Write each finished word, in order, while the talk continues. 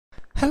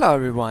Hello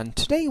everyone,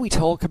 today we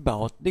talk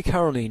about the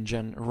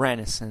Carolingian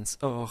Renaissance,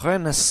 or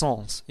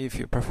Renaissance if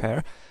you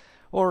prefer,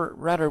 or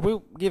rather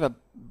we'll give a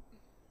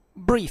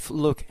brief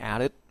look at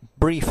it,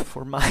 brief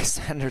for my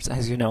standards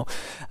as you know,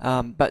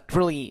 but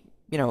really,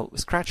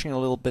 scratching a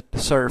little bit the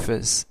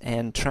surface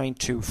and trying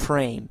to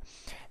frame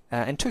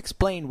and to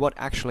explain what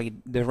actually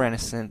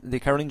the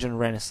Carolingian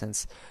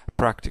Renaissance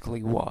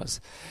practically was.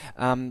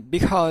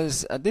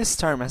 Because this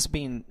term has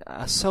been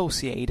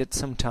associated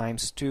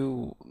sometimes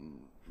to,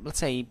 let's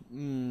say,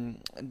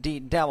 the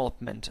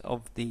development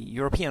of the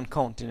European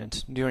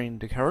continent during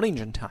the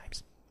Carolingian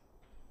times.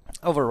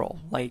 Overall,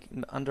 like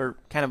under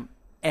kind of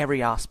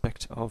every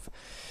aspect of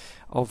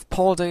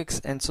politics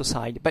and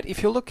society. But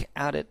if you look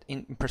at it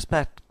in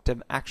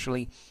perspective,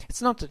 actually,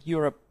 it's not that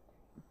Europe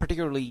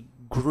particularly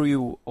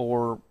grew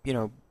or,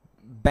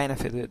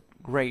 benefited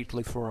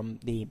greatly from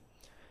the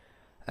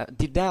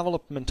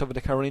development of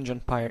the Carolingian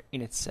Empire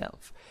in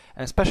itself,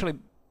 and especially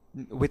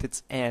with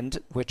its end,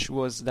 which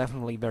was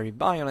definitely very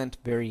violent,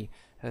 very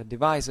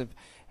divisive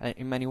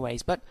in many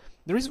ways. But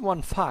there is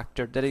one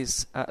factor that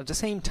is at the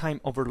same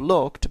time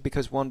overlooked,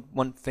 because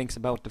one thinks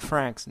about the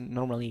Franks and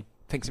normally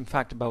thinks in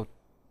fact about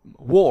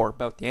war,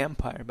 about the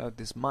empire, about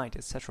this might,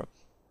 etc.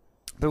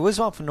 But it was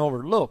often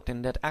overlooked,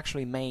 and that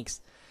actually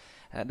makes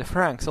the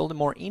Franks all the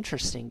more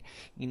interesting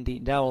in the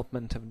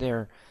development of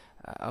their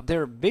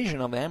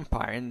vision of the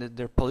empire and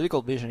their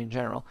political vision in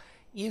general,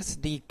 is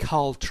the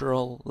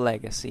cultural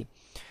legacy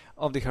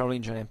of the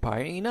Carolingian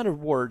Empire. In other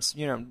words,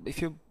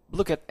 if you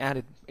look at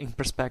it in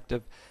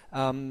perspective,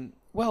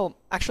 well,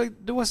 actually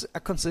there was a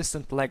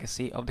consistent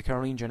legacy of the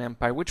Carolingian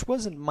Empire, which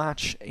wasn't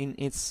much in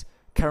its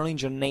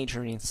Carolingian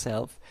nature in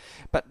itself,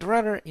 but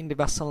rather in the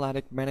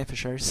vassalic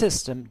beneficiary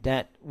system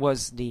that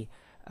was the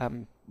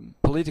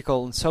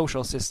political and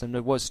social system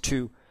that was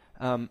to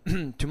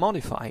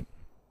modify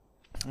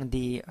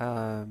the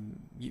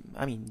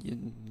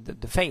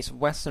the face of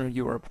Western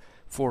Europe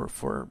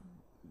for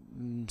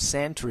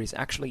centuries,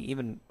 actually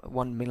even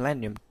 1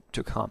 millennium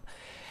to come.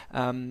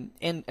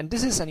 And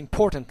this is an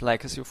important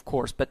legacy, of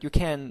course, but you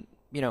can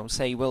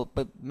say, well,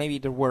 but maybe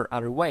there were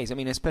other ways.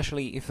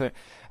 Especially if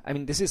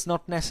this is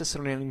not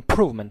necessarily an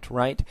improvement,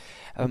 right?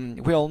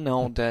 We all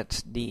know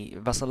that the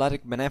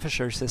vassalic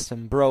beneficiary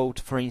system brought,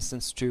 for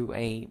instance, to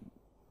a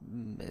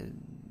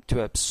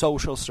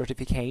social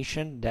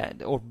stratification,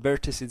 or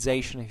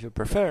verticization, if you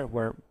prefer,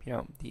 where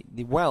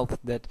the wealth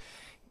that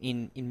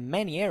in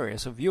many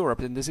areas of Europe,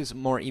 and this is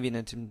more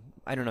evident in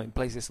in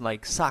places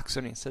like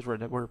Saxony, etc.,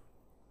 that were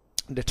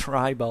the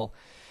tribal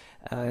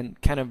and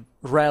kind of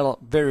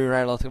very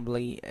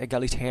relatively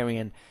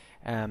egalitarian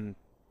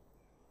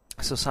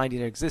society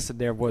that existed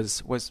there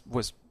was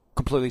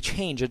completely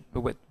changed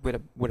with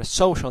a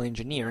social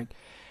engineering,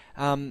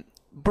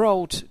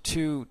 brought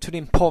to the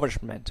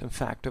impoverishment, in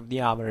fact, of the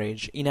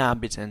average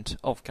inhabitant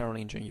of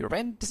Carolingian Europe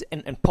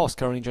and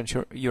post-Carolingian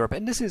Europe.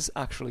 And this is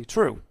actually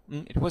true.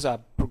 It was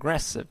a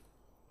progressive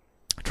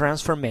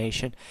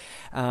transformation.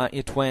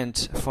 It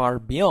went far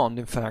beyond,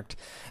 in fact,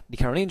 the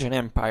Carolingian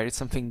Empire. It's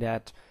something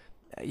that,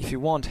 if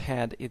you want,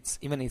 had its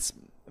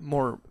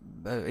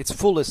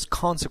fullest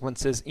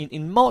consequences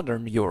in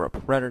modern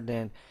Europe rather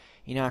than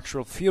in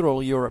actual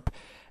feudal Europe,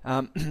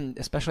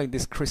 especially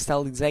this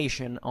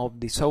crystallization of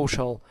the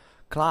social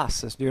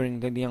classes during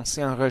the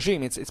Ancien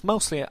Regime. It's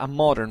mostly a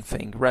modern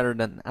thing rather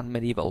than a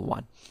medieval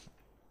one.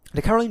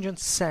 The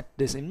Carolingians set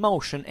this in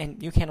motion,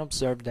 and you can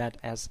observe that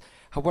as,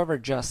 however,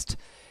 just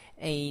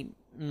a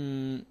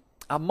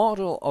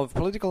model of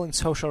political and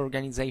social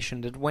organization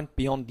that went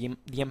beyond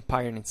the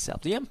empire in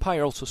itself. The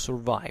empire also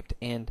survived,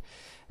 and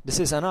this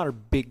is another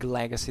big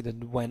legacy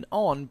that went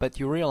on,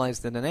 but you realize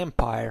that an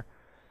empire,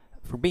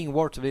 for being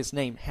worthy of its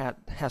name,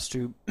 has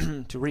to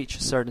to reach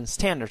certain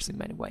standards in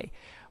many ways.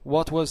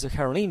 What was the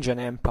Carolingian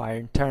Empire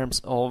in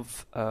terms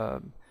of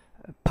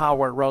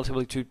power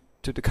relatively to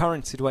the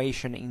current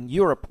situation in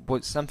Europe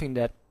was something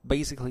that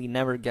basically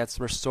never gets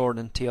restored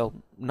until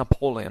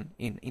Napoleon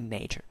in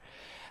nature.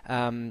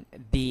 Not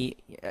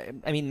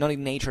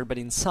in nature, but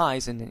in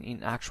size and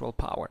in actual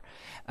power.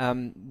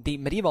 The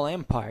medieval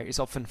empire is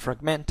often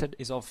fragmented,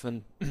 is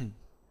often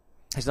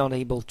is not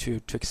able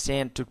to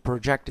extend, to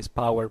project its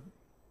power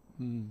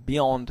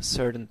beyond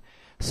certain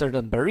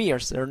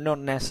barriers. They're not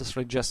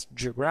necessarily just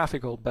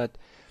geographical, but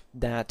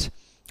that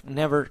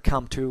never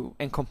come to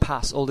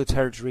encompass all the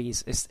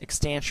territories,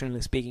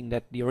 extensionally speaking,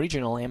 that the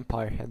original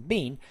empire had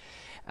been.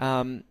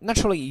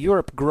 Naturally,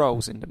 Europe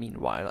grows in the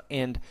meanwhile,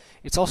 and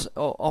it's also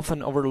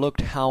often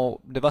overlooked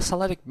how the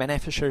vassalic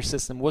beneficiary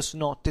system was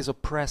not this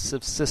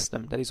oppressive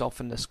system that is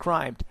often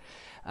described,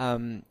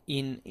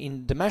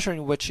 in the measure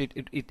in which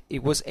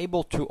it was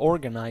able to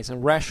organize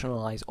and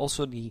rationalize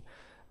also the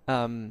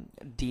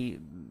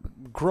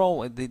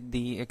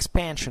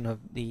expansion of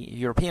the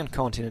European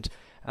continent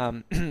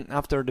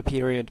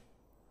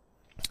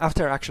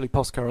after actually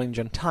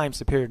post-Carolingian times,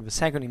 the period of the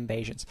second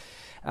invasions,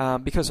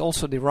 because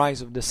also the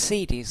rise of the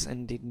cities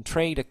and the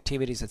trade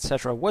activities,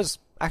 etc., was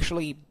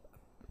actually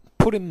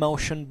put in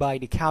motion by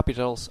the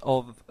capitals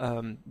of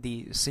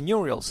the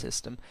seigneurial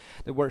system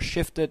that were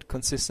shifted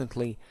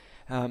consistently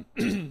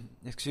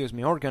excuse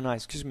me,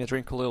 organized. Excuse me, I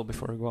drink a little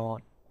before I go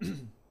on.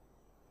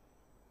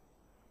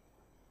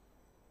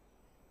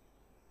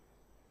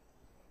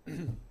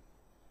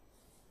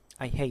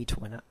 I hate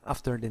when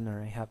after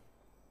dinner I have,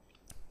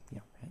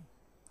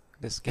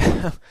 this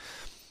kind of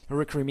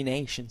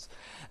recriminations.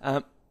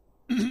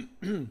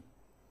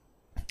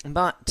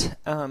 But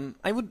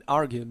I would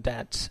argue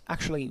that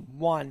actually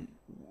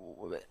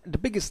the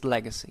biggest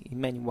legacy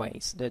in many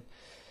ways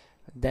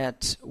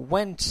that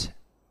went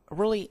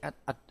really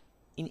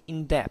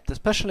in depth,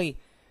 especially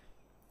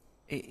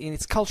in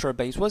its cultural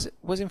base,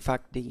 was in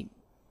fact the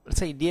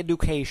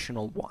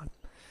educational one.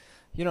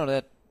 You know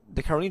that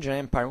the Carolingian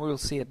Empire, we will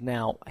see it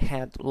now,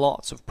 had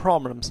lots of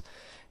problems,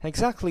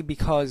 exactly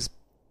because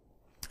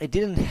it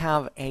didn't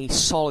have a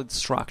solid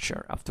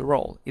structure. After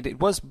all, it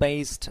was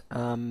based,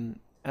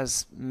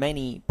 as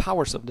many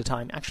powers of the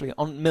time, actually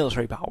on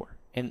military power,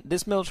 and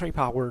this military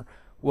power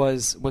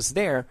was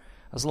there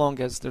as long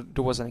as there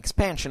was an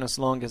expansion, as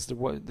long as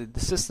the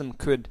system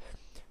could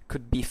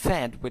be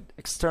fed with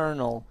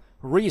external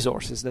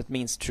resources. That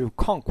means through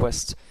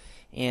conquest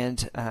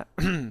and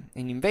an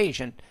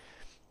invasion.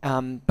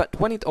 But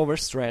when it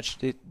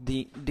overstretched,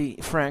 the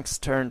Franks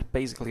turned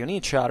basically on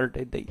each other.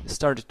 They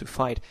started to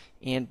fight,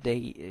 and they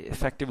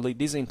effectively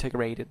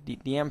disintegrated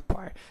the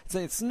empire. So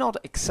it's not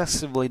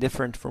excessively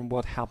different from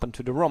what happened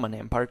to the Roman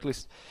Empire, at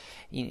least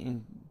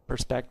in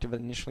perspective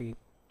initially,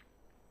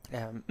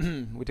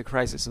 with the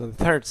crisis of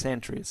the 3rd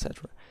century,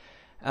 etc.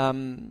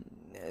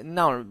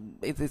 Now,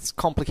 it's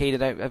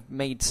complicated. I've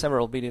made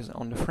several videos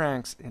on the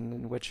Franks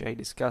in which I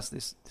discuss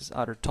these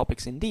other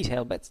topics in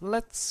detail, but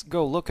let's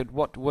go look at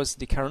what was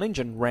the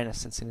Carolingian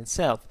Renaissance in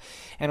itself,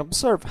 and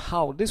observe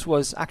how this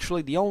was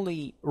actually the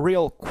only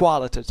real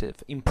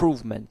qualitative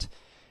improvement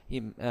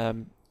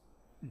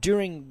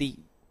during the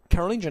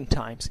Carolingian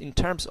times in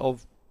terms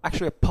of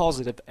actually a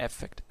positive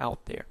effect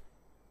out there.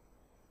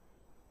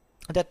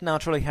 That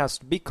naturally has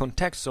to be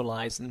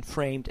contextualized and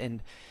framed,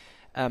 and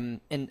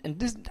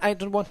this, I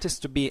don't want this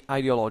to be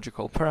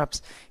ideological.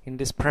 Perhaps in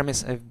this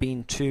premise I've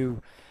been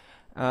too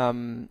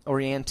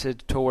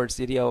oriented towards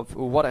the idea of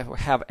what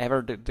have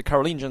ever the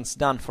Carolingians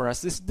done for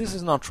us. This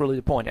is not really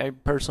the point. I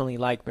personally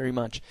like very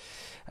much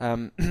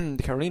the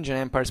Carolingian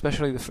Empire,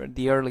 especially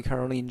the early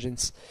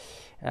Carolingians,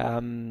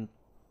 and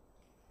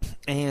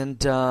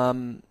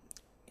I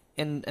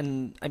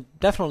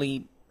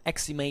definitely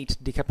estimate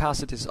the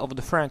capacities of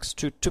the Franks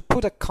to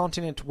put a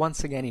continent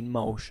once again in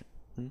motion.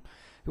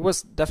 It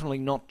was definitely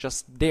not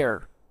just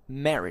their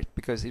merit,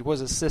 because it was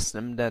a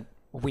system that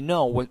we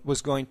know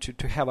was going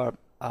to have a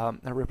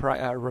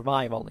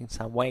revival in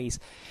some ways,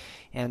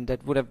 and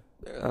that would have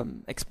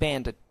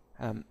expanded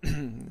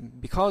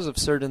because of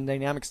certain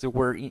dynamics that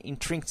were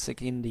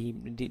intrinsic in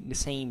the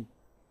same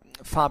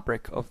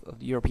fabric of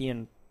the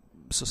European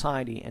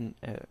society and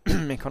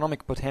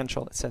economic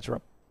potential,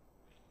 etc.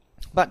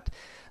 But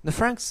the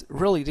Franks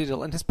really did it,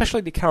 and especially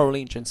the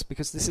Carolingians,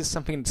 because this is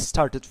something that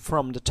started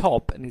from the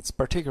top, and it's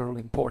particularly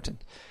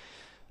important,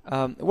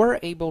 were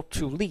able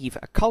to leave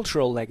a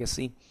cultural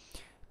legacy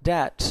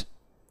that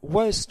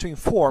was to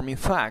inform, in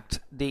fact,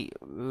 the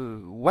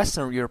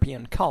Western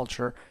European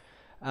culture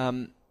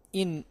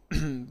in a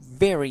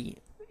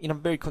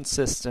very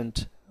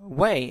consistent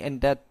way,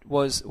 and that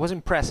was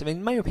impressive.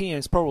 In my opinion,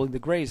 it's probably the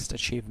greatest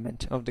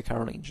achievement of the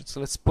Carolingians. So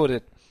let's put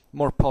it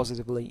more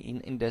positively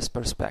in this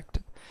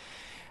perspective.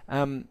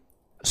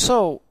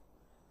 So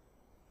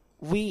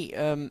we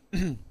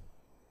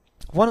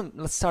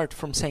let's start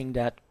from saying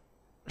that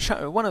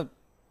one of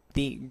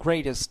the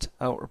greatest,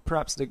 or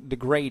perhaps the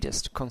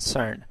greatest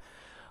concern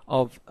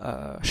of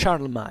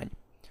Charlemagne,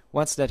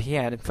 once that he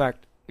had in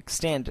fact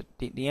extended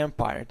the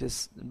empire,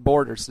 these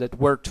borders that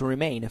were to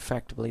remain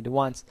effectively the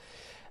ones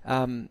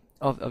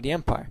of the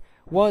empire,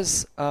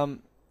 was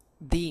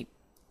the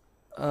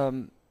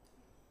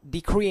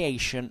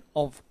creation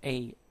of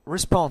a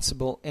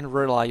responsible and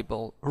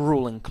reliable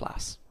ruling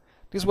class.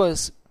 This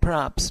was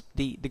perhaps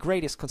the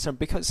greatest concern,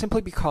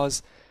 simply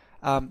because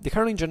the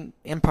Carolingian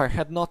Empire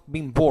had not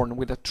been born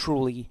with a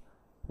true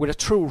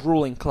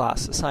ruling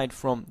class, aside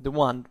from the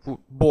one who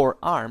bore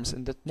arms,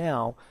 and that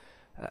now,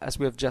 as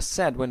we have just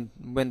said, when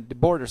the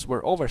borders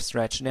were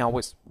overstretched, now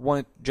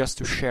wanted just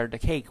to share the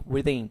cake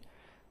within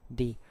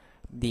the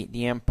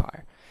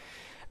empire.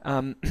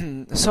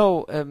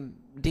 So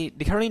the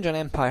Carolingian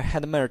Empire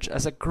had emerged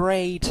as a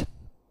great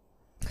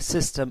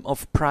system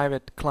of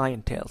private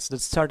clienteles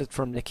that started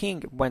from the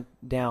king, went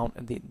down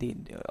and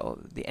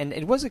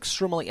it was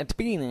extremely, at the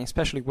beginning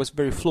especially, was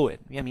very fluid.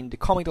 I mean, the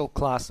comital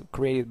class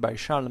created by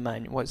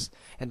Charlemagne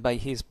and by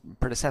his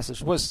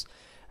predecessors was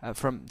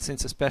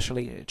since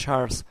especially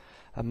Charles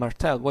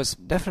Martel, was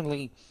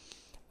definitely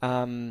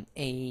was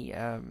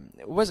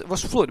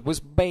fluid, was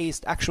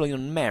based actually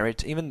on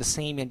merit. Even the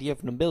same idea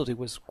of nobility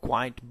was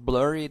quite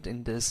blurred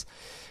in this,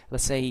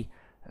 let's say,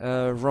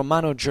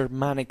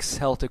 Romano-Germanic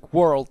Celtic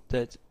world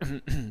that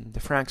the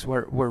Franks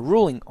were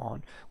ruling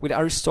on, with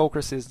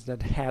aristocracies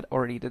that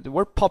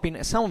were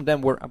popping. Some of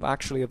them were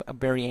actually of a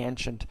very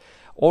ancient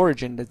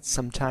origin that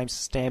sometimes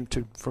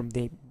stemmed from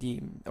the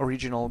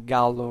original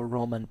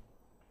Gallo-Roman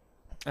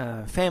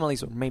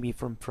families, or maybe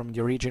from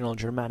the original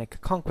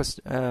Germanic conquerors.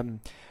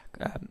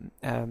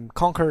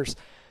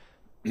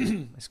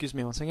 Excuse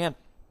me once again.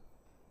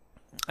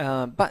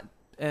 But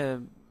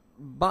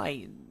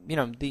by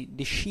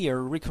the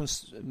sheer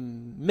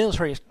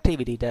military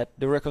activity that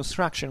the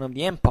reconstruction of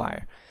the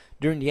empire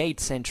during the 8th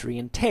century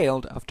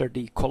entailed after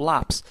the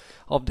collapse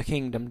of the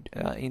kingdom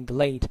in the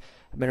late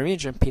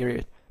Merovingian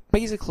period,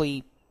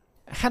 basically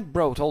had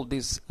brought all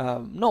these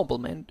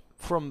noblemen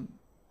from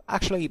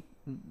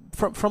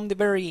the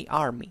very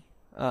army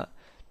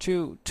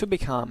to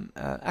become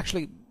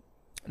actually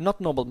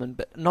not noblemen,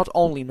 but not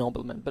only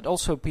noblemen, but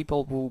also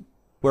people who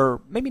were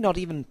maybe not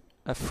even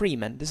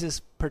freemen. This is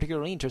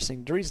particularly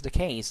interesting. There is the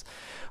case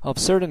of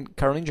certain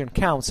Carolingian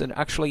counts that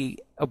actually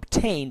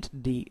obtained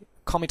the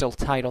comital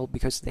title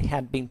because they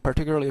had been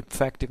particularly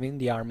effective in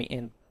the army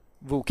and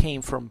who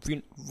came from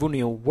who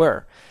knew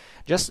where.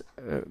 Just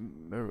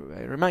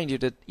remind you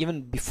that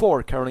even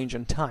before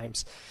Carolingian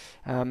times,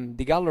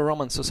 the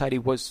Gallo-Roman society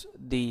was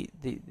in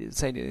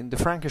the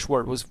Frankish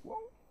world was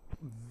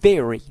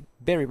very,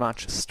 very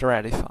much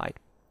stratified.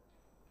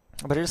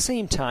 But at the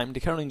same time, the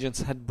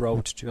Carolingians had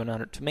brought to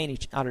many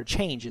other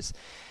changes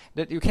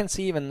that you can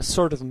see even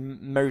sort of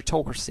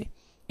meritocracy,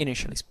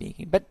 initially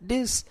speaking. But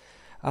these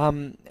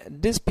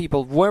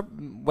people were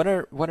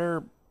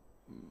whether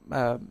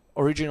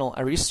original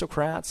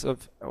aristocrats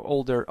of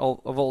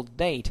old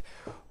date,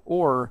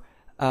 or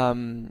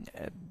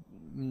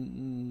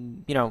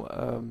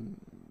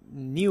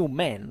new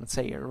men, let's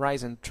say,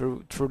 rising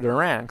through the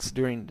ranks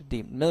during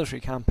the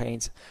military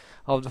campaigns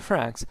of the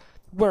Franks,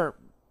 were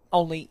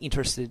only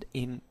interested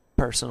in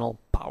personal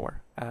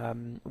power.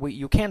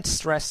 You can't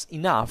stress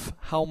enough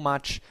how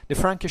much the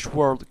Frankish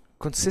world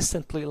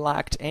consistently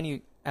lacked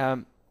any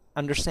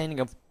understanding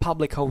of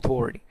public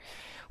authority,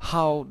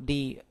 how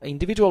the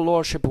individual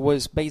lordship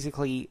was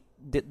basically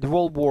the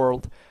whole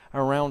world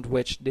around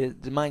which the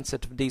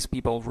mindset of these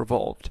people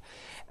revolved.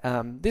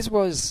 This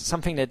was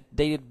something that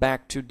dated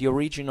back to the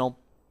original,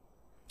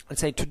 let's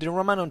say, to the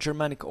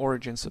Romano-Germanic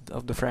origins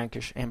of the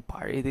Frankish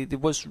Empire.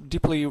 It was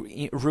deeply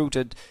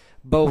rooted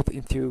both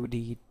into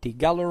the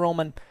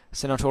Gallo-Roman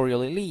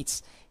senatorial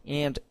elites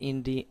and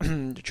in the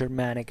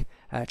Germanic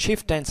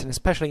chieftains, and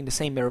especially in the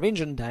same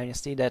Merovingian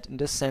dynasty that, in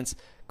this sense,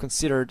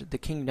 considered the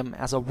kingdom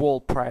as a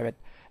whole private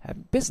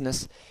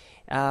business,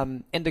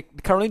 and the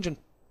Carolingian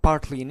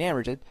partly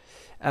inherited.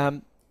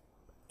 And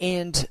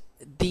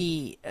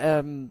the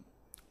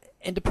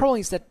problem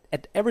is that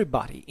at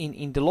everybody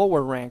in the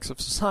lower ranks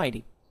of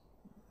society,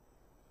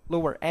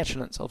 lower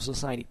echelons of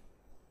society,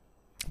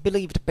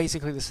 believed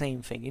basically the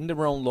same thing in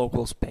their own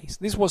local space.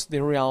 This was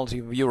the reality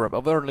of Europe,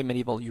 of early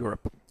medieval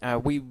Europe.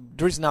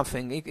 There is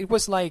nothing. It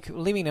was like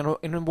living in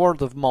a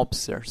world of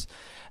mobsters.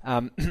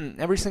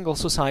 Every single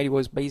society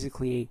was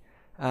basically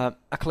a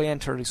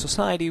clienterly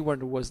society where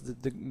there was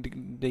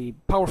the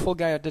powerful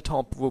guy at the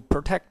top who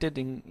protected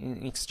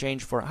in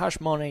exchange for hush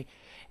money,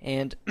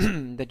 and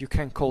that you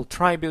can call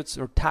tributes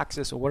or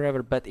taxes or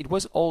whatever, but it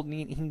was all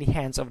in the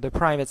hands of the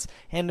privates,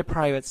 and the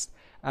privates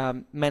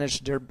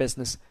managed their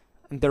business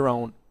in their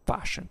own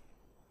fashion.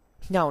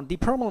 Now, the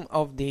problem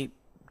of the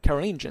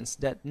Carolingians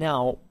that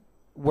now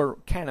were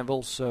kind of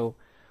also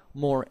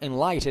more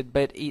enlightened,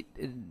 but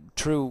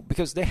true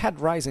because they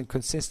had risen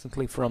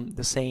consistently from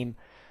the same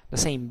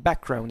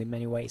background in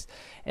many ways,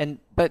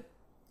 but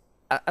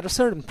at a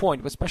certain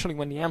point, especially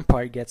when the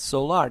empire gets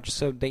so large,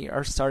 so they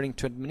are starting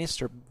to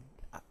administer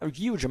a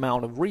huge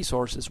amount of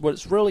resources,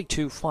 was really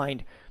to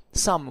find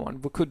someone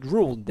who could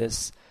rule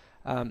this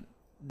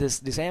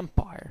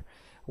empire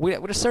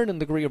with a certain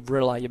degree of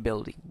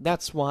reliability.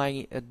 That's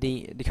why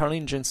the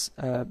Carolingians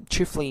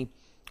chiefly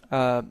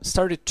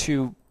started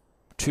to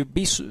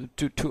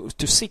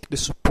seek the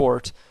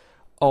support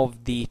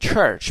of the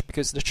church,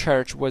 because the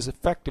church was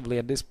effectively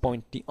at this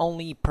point the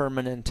only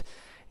permanent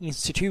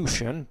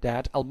institution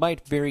that,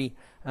 albeit very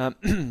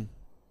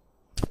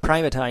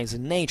privatized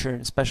in nature,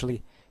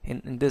 especially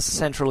in this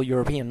Central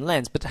European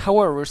lands, but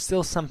however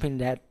still something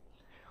that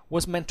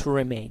was meant to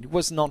remain. It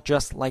was not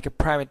just like a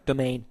private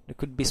domain that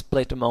could be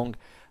split among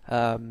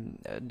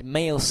the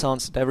male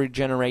sons of every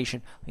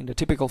generation in the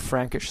typical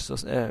Frankish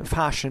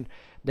fashion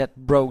that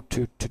brought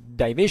to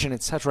division,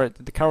 etc.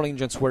 The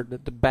Carolingians were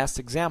the best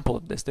example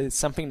of this. It's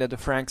something that the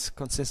Franks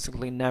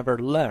consistently never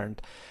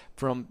learned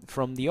from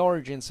the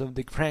origins of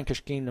the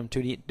Frankish kingdom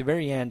to the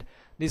very end.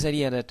 This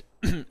idea that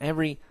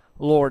every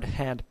lord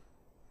had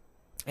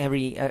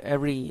every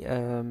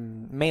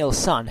male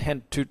son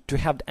had to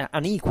have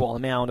an equal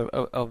amount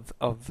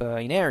of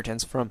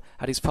inheritance from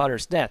at his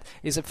father's death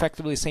is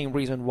effectively the same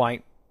reason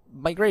why,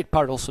 by great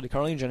part, also the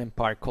Carolingian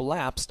Empire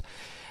collapsed.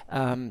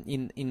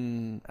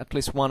 In at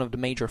least one of the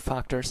major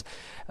factors,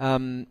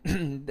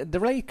 the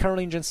late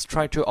Carolingians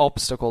tried to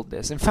obstacle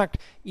this. In fact,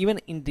 even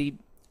in the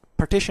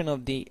partition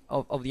of the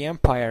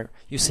empire,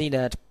 you see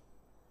that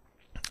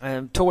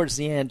towards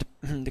the end,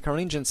 the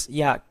Carolingians,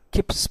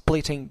 keep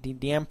splitting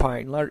the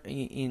empire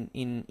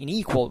in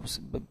equals,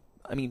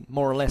 I mean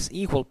more or less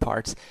equal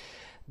parts.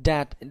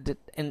 And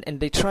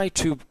they try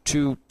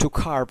to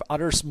carve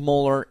other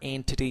smaller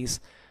entities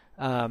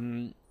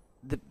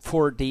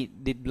for the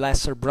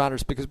lesser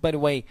brothers, because, by the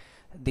way,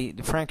 the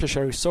Frankish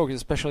aristocracy,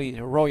 especially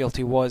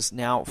royalty, was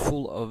now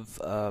full of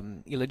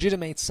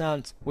illegitimate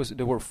sons.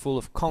 They were full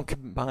of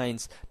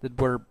concubines that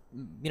were,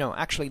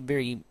 actually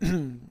very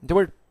they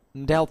were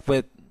dealt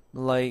with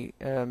like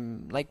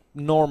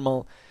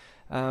normal.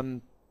 There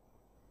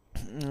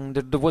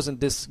wasn't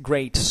this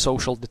great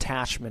social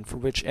detachment for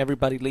which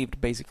everybody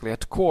lived basically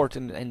at court,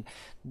 and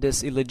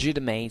these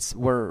illegitimates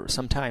were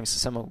sometimes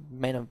some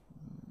men of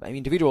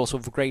individuals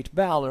of great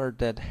valor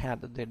that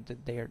had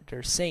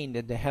their saying,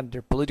 that they had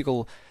their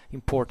political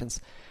importance,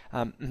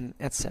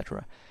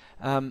 etc.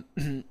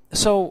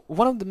 So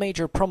one of the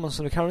major problems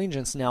of the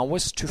Carolingians now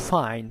was to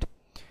find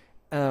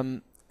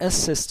a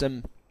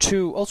system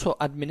to also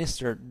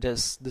administer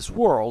this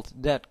world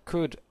that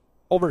could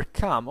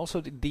overcome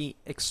also the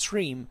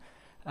extreme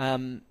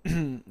and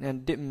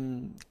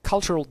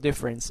cultural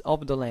difference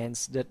of the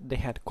lands that they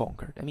had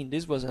conquered.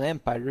 This was an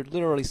empire that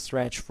literally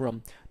stretched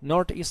from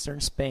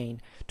northeastern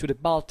Spain to the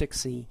Baltic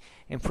Sea,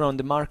 and from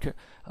the Mark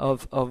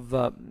of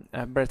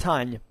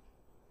Bretagne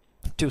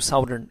to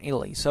southern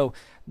Italy. So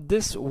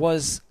this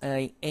was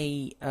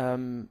a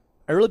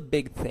really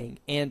big thing,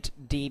 and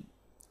the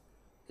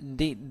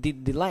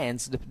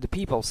lands, the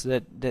peoples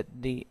that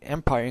the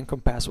empire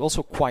encompassed were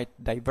also quite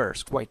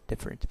diverse, quite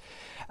different.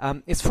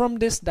 It's from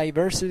this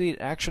diversity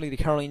that actually the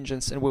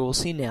Carolingians, and we will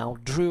see now,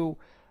 drew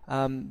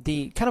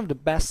the kind of the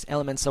best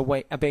elements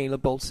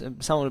available,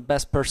 some of the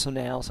best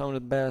personnel, some of the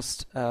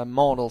best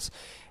models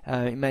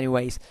in many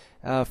ways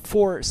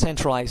for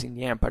centralizing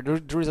the empire.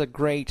 There is a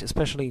great,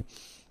 especially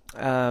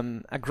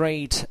a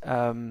great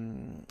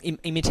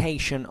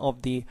imitation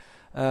of the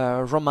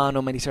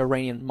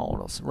Romano-Mediterranean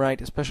models,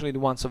 right? Especially the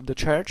ones of the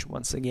church.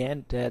 Once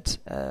again, that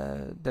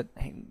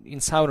in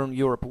southern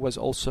Europe was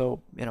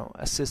also,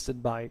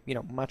 assisted by,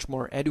 much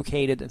more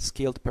educated and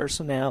skilled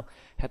personnel,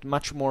 had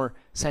much more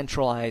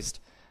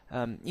centralized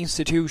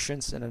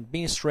institutions and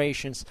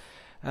administrations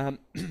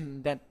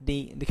that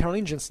the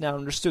Carolingians now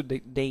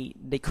understood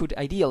they could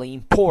ideally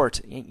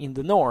import in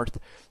the north.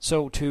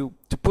 So to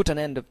put an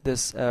end of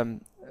this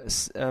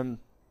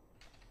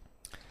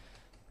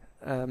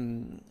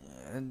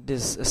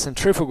this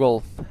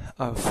centrifugal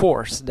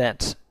force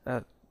that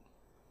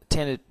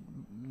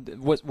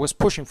was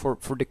pushing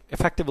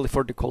effectively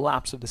for the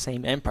collapse of the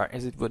same empire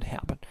as it would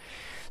happen.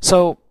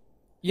 So,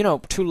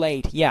 too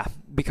late, yeah,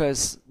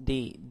 because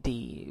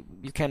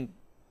you can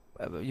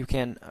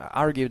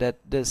argue that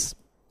this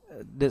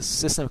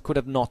system could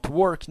have not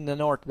worked in the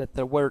north, that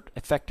there were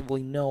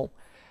effectively no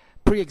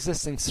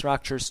pre-existing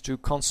structures to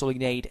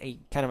consolidate a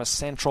kind of a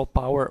central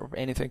power or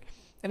anything,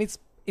 and it's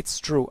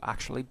true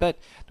actually, but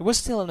there was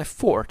still an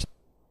effort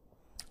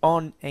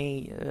on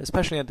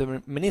especially at the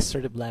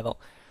administrative level,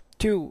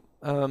 to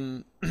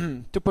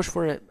push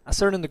for a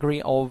certain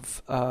degree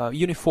of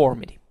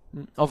uniformity,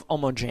 of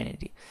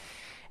homogeneity.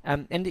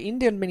 And in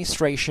the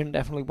administration,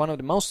 definitely one of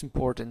the most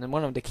important and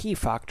one of the key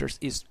factors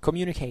is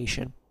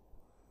communication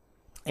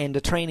and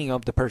the training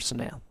of the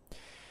personnel.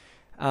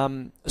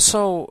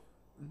 So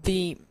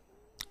you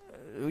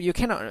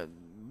cannot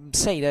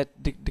say that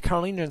the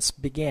Carolingians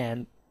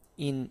began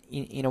in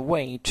a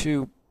way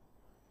to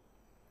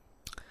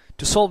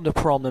solve the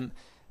problem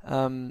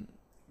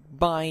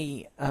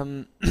by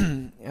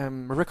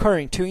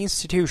recurring to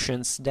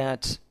institutions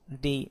that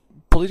the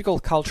political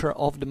culture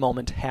of the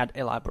moment had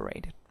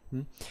elaborated.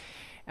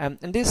 And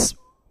this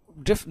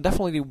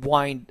definitely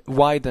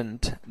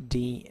widened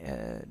the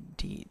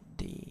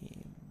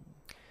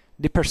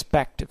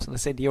perspectives,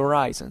 let's say the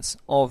horizons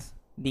of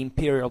the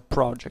imperial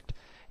project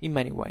in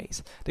many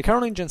ways. The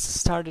Carolingians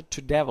started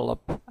to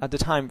develop at the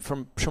time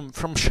from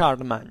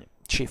Charlemagne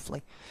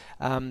chiefly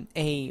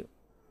a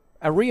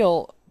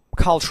real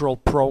cultural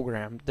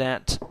program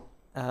that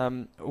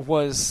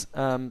was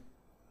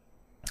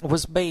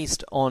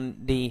based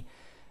on the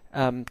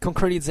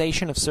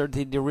concretization of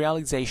the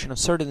realization of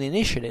certain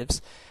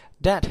initiatives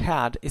that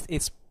had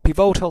its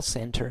pivotal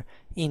center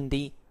in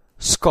the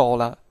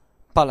Schola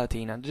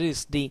Palatina. That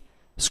is the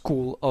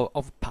school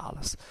of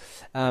Pallas.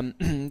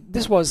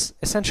 This was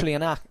essentially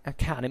an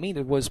academy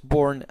that was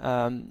born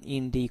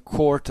in the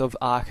court of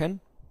Aachen,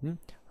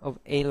 of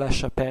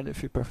Aix-la-Chapelle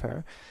if you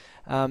prefer,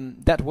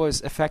 that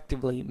was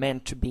effectively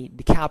meant to be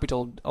the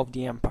capital of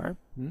the empire.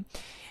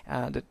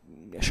 That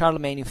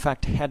Charlemagne in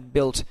fact had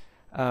built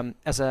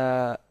as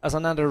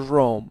another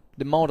Rome.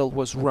 The model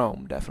was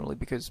Rome, definitely,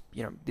 because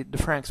the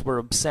Franks were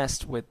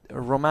obsessed with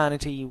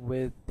Romanity,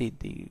 with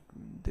the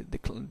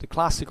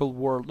classical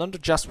world.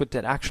 Not just with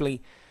that, actually,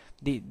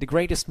 the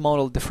greatest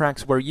model the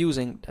Franks were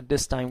using at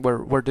this time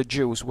were the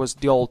Jews, was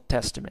the Old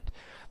Testament.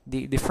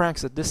 The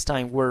Franks at this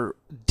time were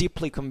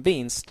deeply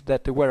convinced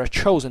that they were a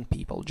chosen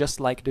people,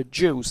 just like the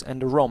Jews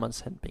and the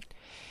Romans had been.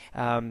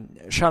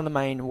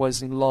 Charlemagne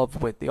was in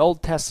love with the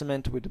Old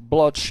Testament, with the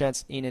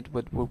bloodsheds in it,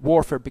 with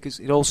warfare, because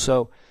it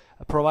also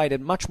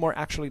provided much more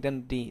actually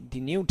than the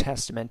New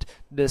Testament,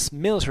 this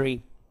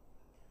military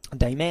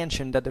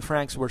dimension that the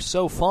Franks were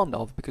so fond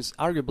of, because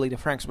arguably the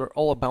Franks were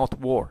all about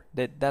war.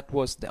 That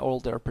was all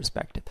their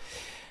perspective.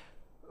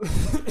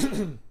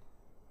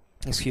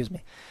 Excuse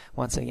me,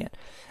 once again.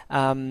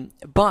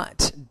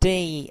 But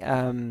they,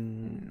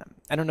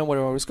 I don't know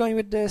where I was going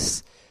with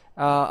this.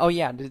 Oh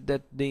yeah,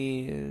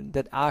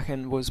 that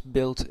Aachen was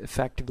built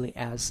effectively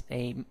as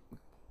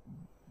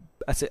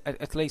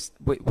at least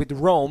with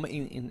Rome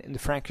in the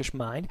Frankish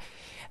mind.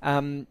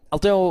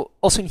 Although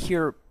also in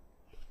here,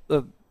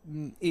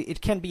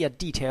 it can be a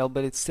detail,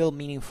 but it's still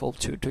meaningful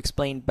to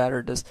explain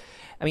better this.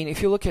 I mean,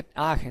 if you look at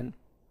Aachen,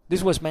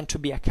 this was meant to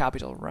be a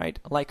capital, right?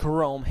 Like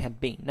Rome had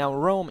been. Now,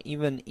 Rome,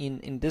 even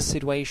in this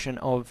situation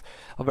of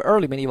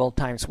early medieval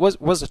times,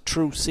 was a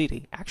true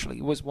city. Actually,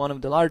 it was one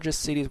of the largest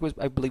cities. Was,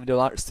 I believe,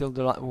 still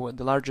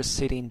the largest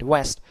city in the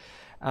West.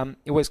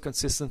 It was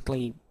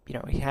consistently,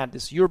 it had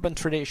this urban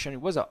tradition.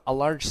 It was a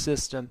large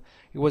system.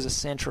 It was a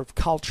center of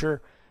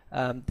culture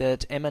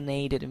that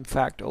emanated, in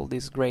fact, all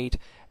these great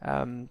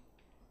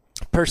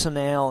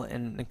personnel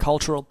and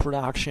cultural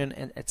production,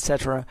 and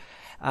etc.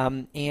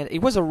 And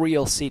it was a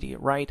real city,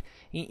 right?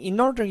 In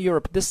Northern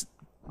Europe, this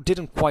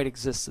didn't quite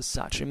exist as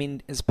such. I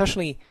mean,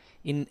 especially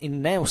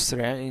in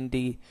Austria, in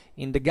the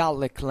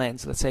Gallic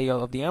lands, let's say,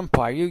 of the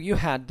empire, you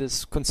had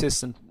this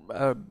consistent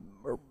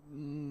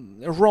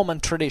Roman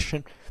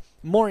tradition,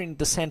 more in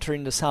the center,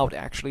 in the south,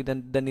 actually,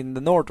 than in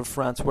the north of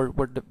France, where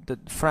the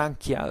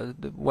Francia,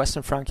 the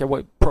Western Francia,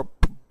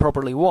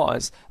 properly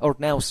was, or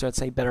now, so I'd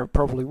say better,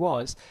 probably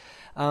was,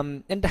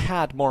 and they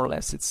had more or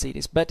less its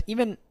cities. But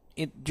even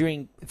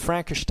during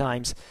Frankish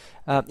times,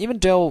 even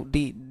though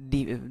the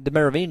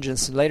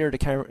Merovingians, later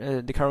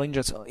the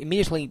Carolingians,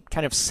 immediately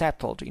kind of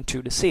settled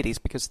into the cities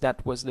because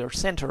that was their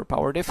center of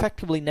power, they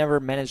effectively never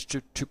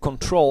managed to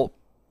control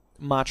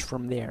much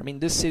from there. I mean,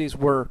 these cities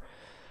were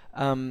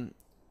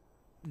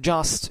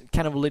just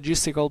kind of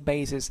logistical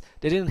bases.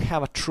 They didn't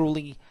have a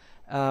truly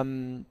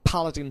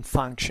palatine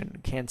function,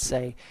 can't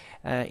say,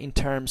 in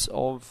terms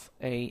of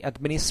a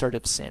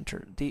administrative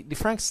center. The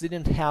Franks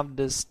didn't have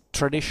this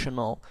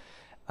traditional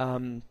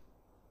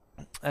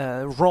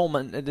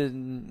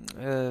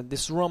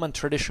this Roman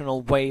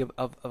traditional way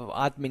of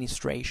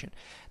administration.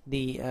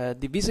 The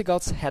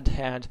Visigoths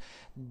had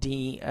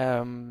the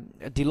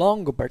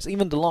Longobards.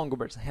 Even the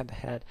Longobards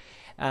had.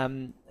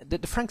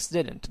 The Franks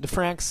didn't. The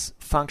Franks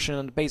functioned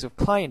on the base of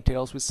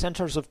clienteles with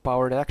centers of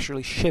power that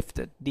actually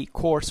shifted. The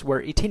courts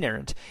were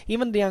itinerant.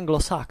 Even the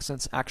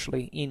Anglo-Saxons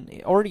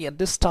actually already at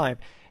this time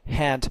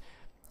had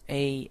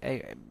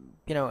a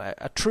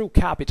true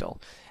capital,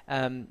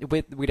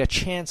 with a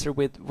chancellor,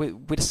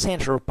 with a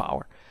center of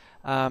power.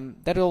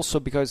 That also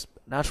because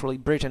naturally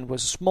Britain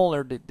was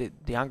smaller.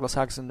 The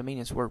Anglo-Saxon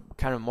dominions were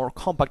kind of more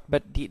compact.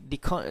 But the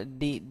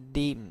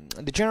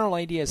general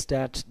idea is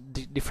that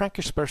the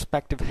Frankish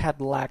perspective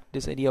had lacked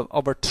this idea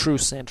of a true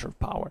center of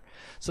power.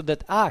 So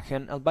that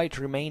Aachen, albeit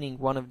remaining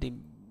one of the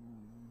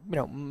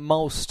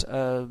most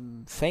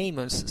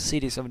famous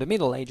cities of the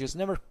Middle Ages,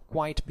 never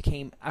quite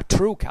became a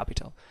true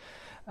capital.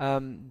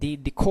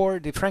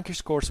 The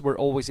Frankish courts were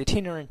always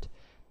itinerant.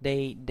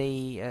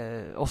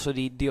 They also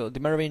the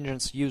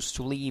Merovingians used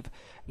to live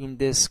in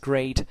this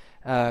great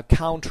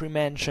country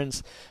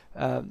mansions,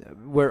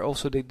 where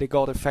also they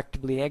got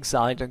effectively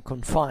exiled and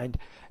confined,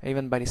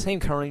 even by the same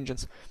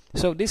Carolingians.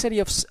 So this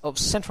idea of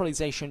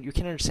centralization, you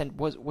can understand,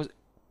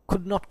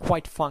 could not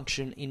quite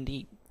function in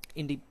the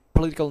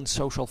political and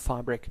social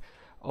fabric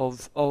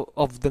of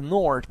the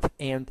north,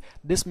 and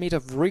this myth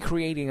of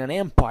recreating an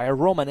empire,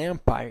 Roman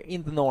Empire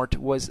in the north,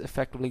 was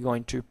effectively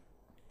going to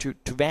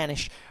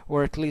vanish,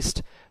 or at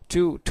least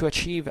to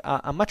achieve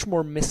a much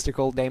more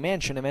mystical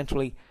dimension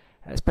eventually,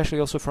 especially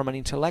also from an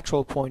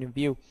intellectual point of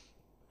view,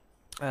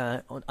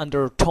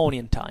 under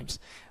Ottonian times.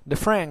 The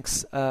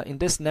Franks in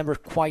this never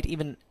quite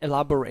even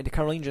elaborate, the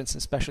Carolingians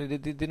especially,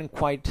 they didn't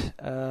quite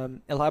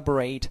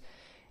elaborate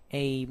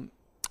a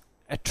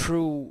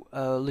true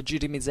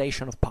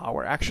legitimization of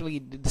power. Actually,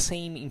 the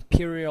same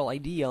imperial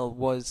ideal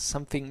was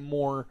something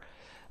more,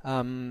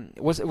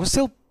 was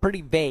still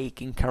pretty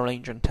vague in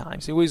Carolingian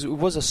times. It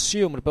was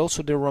assumed, but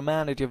also the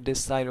romanity of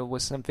this title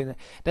was something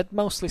that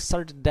mostly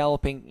started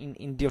developing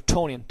in the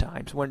Ottonian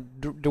times, when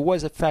there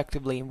was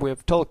effectively, and we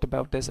have talked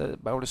about this,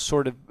 about a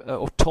sort of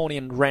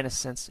Ottonian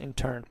Renaissance in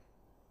turn.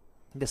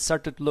 They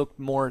started to look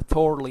more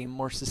thoroughly,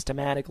 more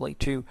systematically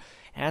to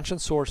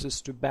ancient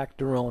sources to back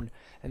their own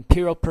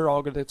imperial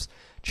prerogatives,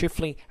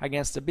 chiefly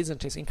against the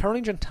Byzantines. In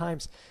Carolingian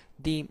times,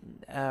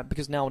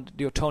 because now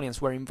the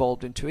Ottonians were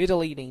involved into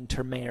Italy, they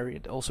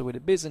intermarried also with the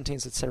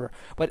Byzantines, etc.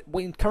 But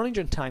in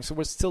Carolingian times, there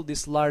was still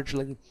this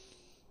largely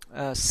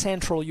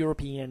Central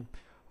European,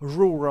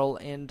 rural,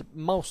 and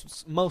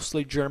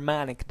mostly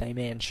Germanic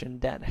dimension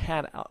that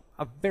had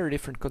a very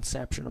different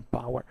conception of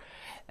power,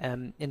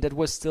 and that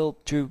was still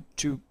to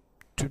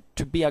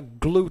be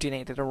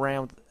agglutinated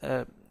around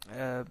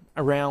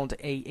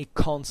a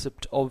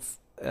concept of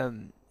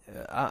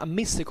a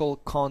mystical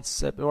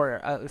concept,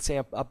 or let's say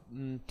a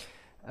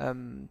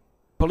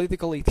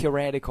politically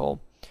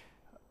theoretical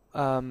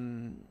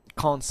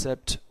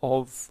concept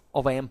of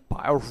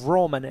empire, of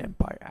Roman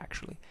Empire,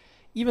 actually.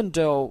 Even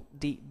though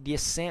the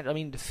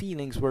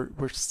feelings were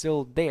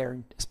still there,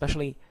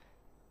 especially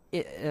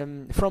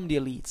from the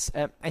elites.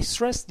 I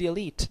stress the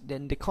elite,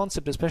 and the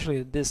concept,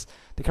 especially this,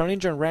 the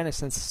Carolingian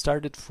Renaissance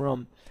started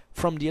from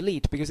the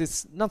elite, because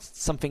it's not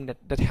something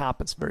that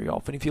happens very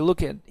often. If you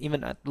look at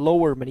even at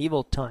lower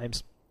medieval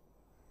times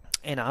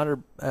and other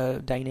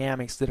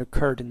dynamics that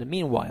occurred in the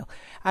meanwhile,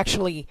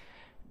 actually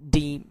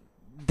the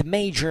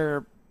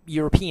major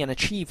European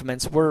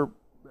achievements were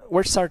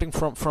starting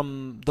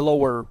from the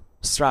lower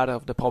strata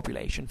of the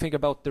population. Think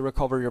about the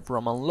recovery of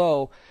Roman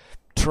law,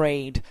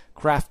 trade,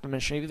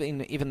 craftsmanship,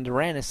 even the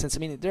Renaissance. I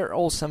mean, they're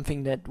all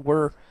something that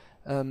were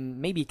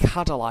maybe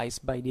catalyzed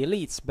by the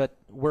elites, but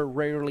were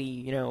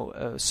rarely,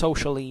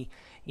 socially,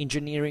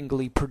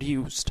 engineeringly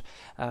produced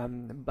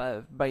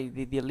by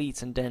the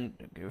elites and then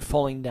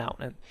falling down.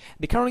 And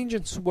the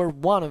Carolingians were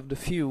one of the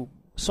few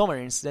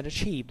sovereigns that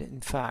achieved,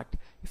 in fact,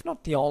 if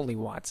not the only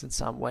ones in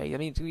some way, I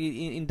mean,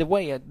 in the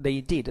way they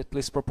did, at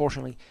least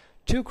proportionally,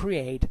 to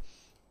create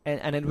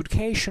an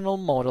educational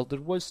model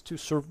that was to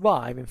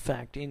survive, in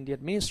fact, in the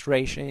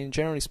administration, and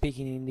generally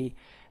speaking, in the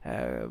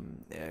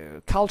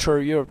culture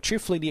of Europe,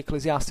 chiefly the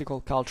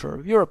ecclesiastical culture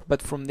of Europe,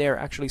 but from there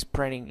actually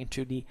spreading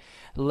into the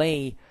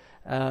lay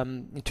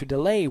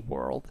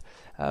world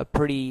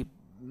pretty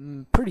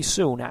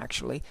soon,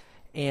 actually,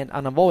 and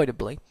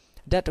unavoidably.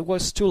 That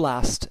was to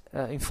last,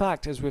 in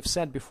fact, as we've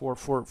said before,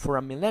 for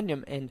a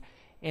millennium, and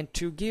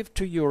to give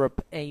to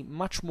Europe a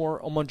much more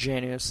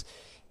homogeneous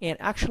and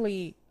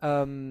actually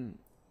I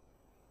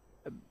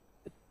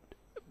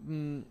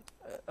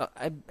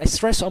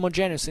stress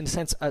homogeneous in the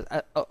sense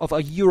of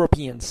a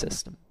European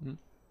system.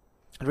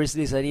 There is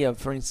this idea,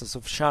 for instance,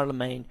 of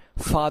Charlemagne,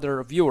 father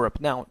of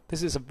Europe. Now,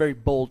 this is a very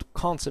bold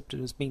concept that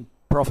has been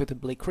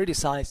profitably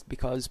criticized,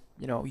 because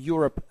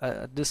Europe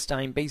at this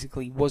time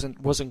basically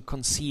wasn't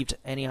conceived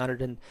any other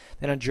than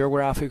a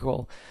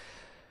geographical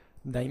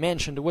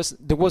dimension.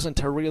 There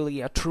wasn't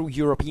really a true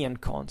European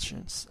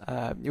conscience.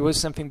 It was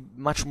something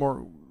much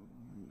more.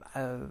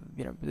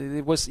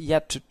 It was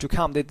yet to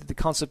come. The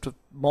concept of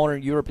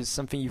modern Europe is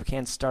something you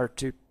can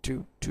start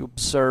to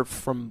observe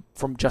from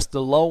just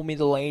the low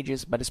Middle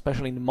Ages, but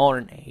especially in the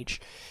modern age,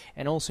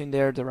 and also in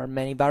there are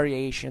many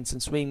variations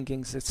and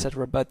swingings,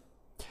 etc. But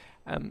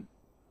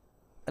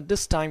at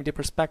this time, the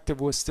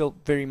perspective was still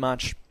very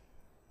much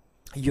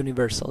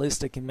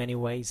universalistic in many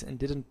ways, and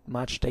didn't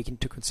much take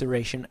into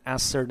consideration a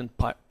certain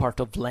part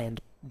of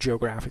land,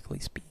 geographically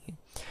speaking.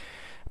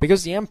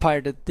 Because the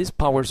empire that these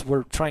powers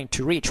were trying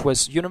to reach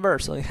was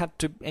universal. It had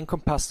to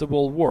encompass the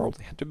whole world.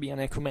 It had to be an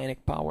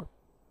ecumenic power.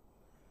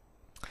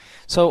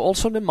 So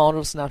also the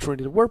models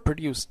naturally that were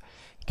produced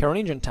in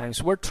Carolingian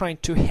times were trying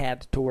to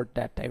head toward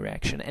that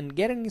direction, and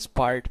getting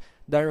inspired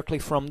directly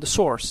from the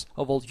source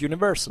of all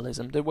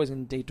universalism. That was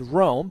indeed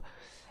Rome,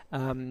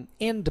 and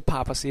the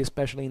papacy,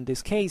 especially in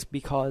this case,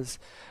 because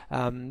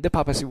the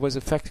papacy was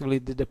effectively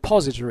the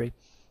depository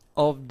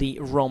of the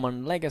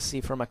Roman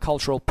legacy from a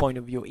cultural point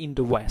of view, in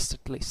the West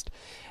at least.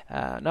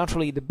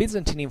 Naturally, the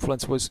Byzantine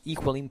influence was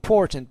equally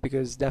important,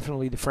 because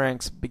definitely the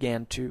Franks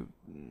began to,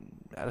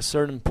 at a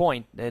certain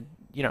point, to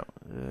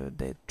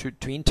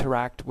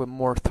interact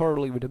more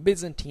thoroughly with the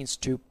Byzantines,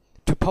 to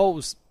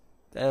pose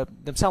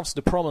themselves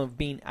the problem of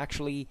being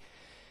actually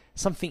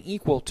something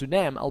equal to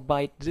them,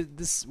 albeit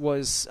this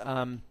was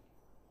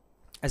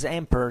as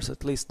emperors,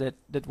 at least, that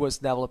was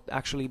developed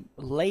actually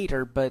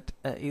later, but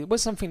it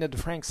was something that the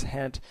Franks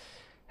had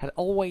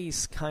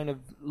always kind of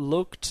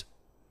looked,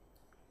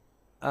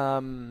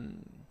 had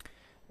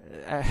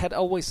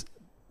always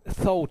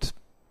thought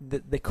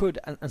that they could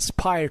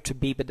aspire to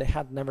be, but they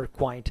had never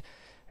quite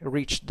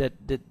reached the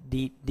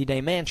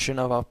dimension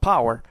of a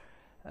power,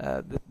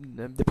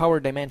 the power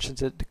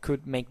dimensions that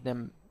could make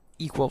them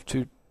equal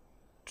to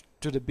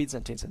the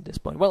Byzantines at this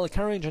point. Well, in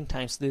Carolingian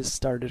times this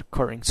started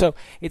occurring. So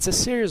it's a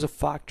series of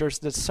factors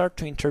that start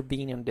to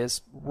intervene in this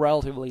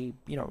relatively,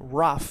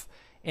 rough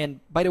and,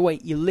 by the way,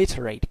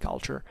 illiterate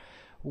culture.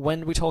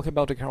 When we talk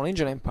about the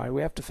Carolingian Empire,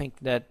 we have to think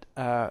that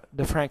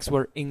the Franks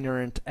were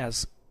ignorant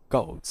as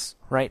goats,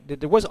 right?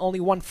 There was only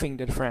one thing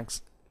that the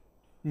Franks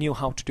knew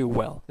how to do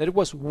well, that it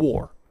was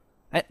war.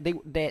 And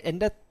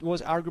that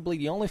was arguably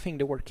the only thing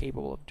they were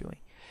capable of doing.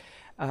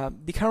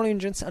 The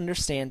Carolingians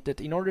understand that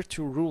in order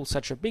to rule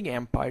such a big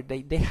empire,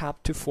 they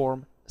have to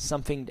form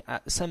something,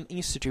 some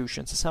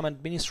institutions, some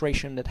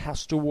administration that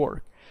has to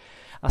work,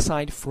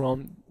 aside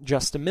from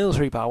just the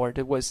military power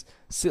that was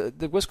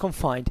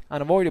confined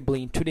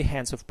unavoidably into the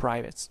hands of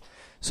privates.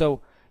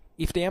 So,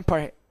 if the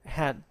empire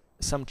had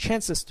some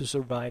chances to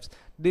survive,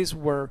 these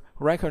were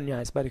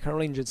recognized by the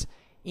Carolingians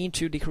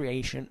into the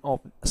creation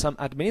of some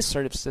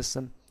administrative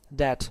system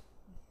that,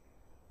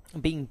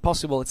 being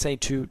possible, let's say,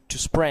 to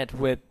spread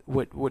to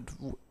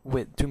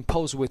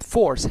impose with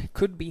force,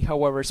 could be,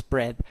 however,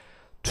 spread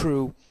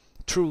through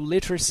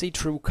literacy,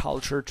 through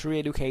culture, through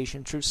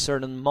education, through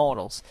certain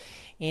models.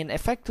 And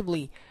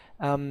effectively,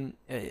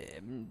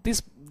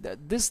 this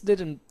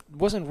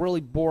wasn't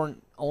really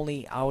born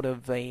only out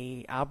of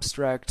a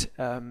abstract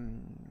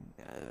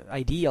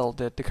ideal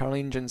that the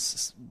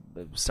Carolingians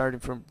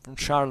started from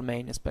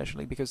Charlemagne,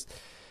 especially because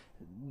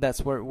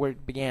that's where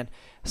it began,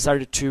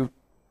 started to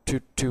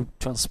to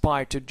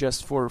transpire to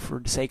just for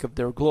the sake of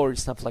their glory,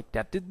 stuff like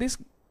that.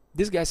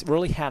 These guys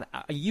really had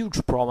a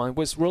huge problem. It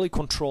was really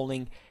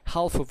controlling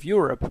half of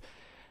Europe.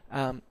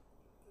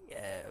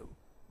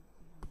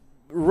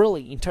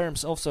 Really, in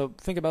terms also,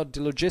 think about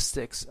the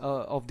logistics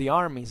of the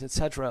armies,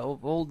 etc.,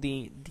 of all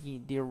the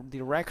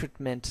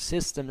recruitment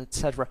system,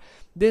 etc.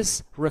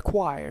 This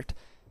required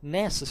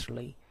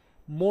necessarily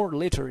more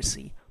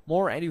literacy,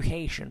 more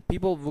education,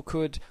 people who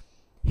could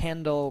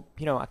handle,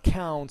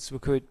 accounts, who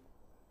could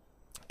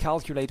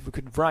calculate, who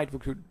could write, who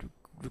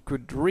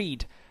could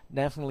read,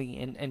 definitely,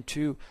 and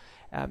to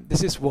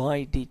this is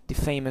why the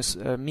famous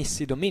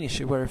missi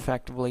dominici were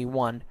effectively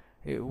one.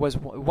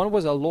 One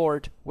was a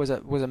lord, was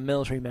a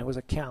military man, was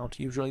a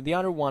count usually. The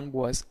other one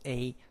was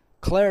a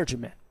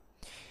clergyman,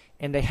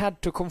 and they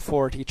had to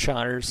comfort each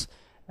other's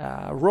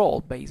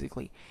role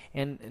basically.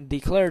 And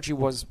the clergy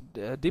was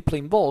deeply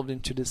involved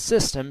into the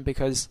system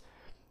because,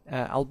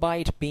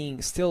 albeit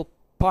being still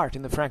part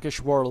in the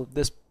Frankish world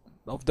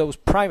of those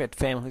private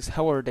families,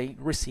 however, they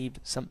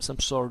received some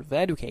sort of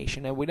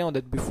education. And we know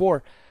that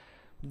before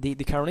the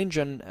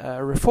Carolingian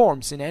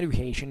reforms in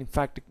education, in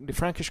fact, the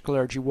Frankish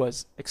clergy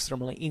was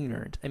extremely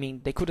ignorant. I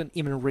mean, they couldn't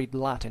even read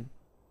Latin.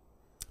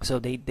 So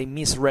they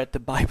misread the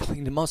Bible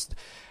in the most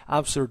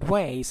absurd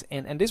ways,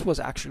 and this was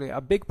actually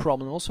a big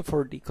problem also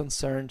for the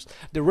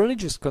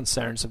religious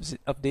concerns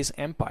of this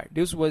empire.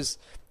 This was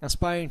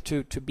aspiring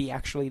to be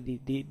actually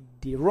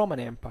the Roman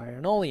Empire,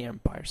 an Holy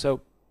Empire.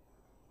 So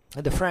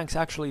the Franks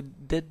actually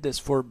did this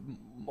for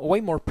way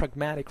more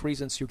pragmatic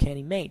reasons you can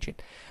imagine.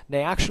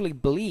 They actually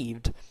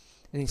believed,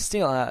 and it's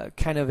still a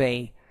kind of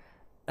a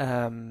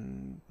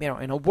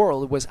in a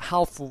world that was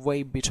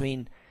halfway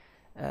between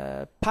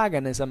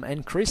paganism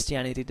and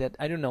Christianity, that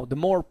I don't know, the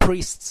more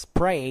priests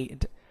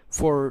prayed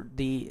for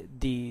the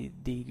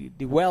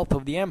wealth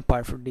of the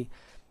empire, for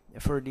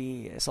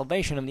the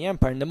salvation of the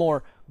empire, and the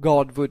more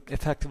God would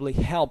effectively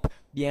help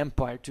the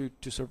empire to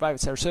survive,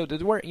 etc. So there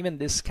were even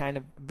this kind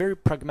of very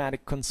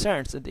pragmatic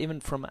concerns that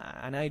even from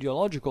an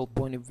ideological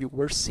point of view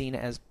were seen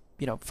as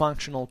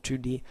functional to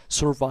the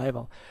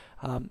survival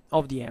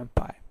of the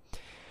empire.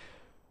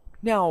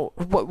 Now,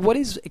 what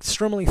is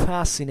extremely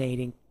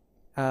fascinating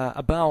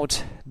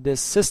about this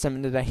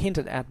system that I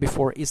hinted at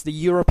before is the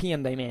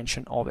European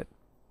dimension of it,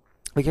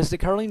 because the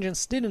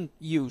Carolingians didn't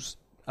use,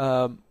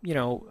 they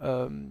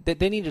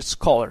needed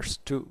scholars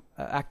to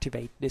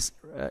activate this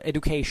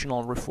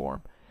educational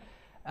reform,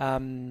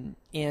 you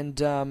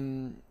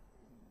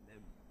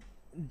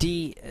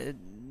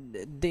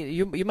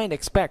might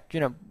expect,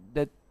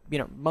 that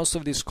most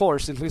of these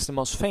scholars, at least the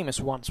most famous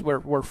ones,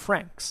 were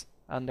Franks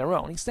on their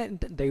own. Instead,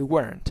 they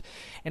weren't,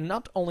 and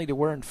not only they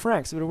weren't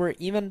Franks, but there were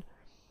even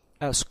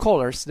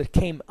scholars that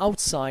came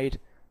outside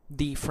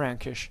the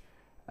Frankish,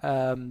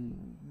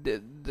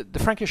 the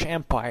Frankish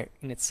Empire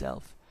in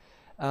itself.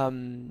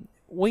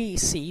 We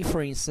see,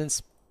 for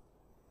instance,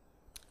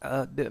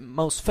 the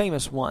most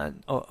famous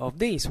one of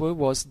these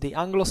was the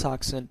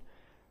Anglo-Saxon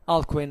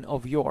Alcuin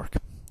of York,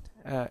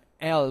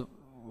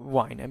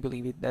 Elwine, I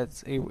believe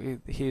that's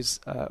his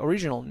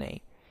original name,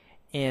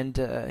 and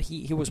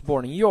he was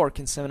born in York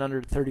in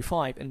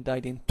 735 and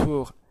died in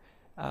Tours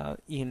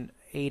in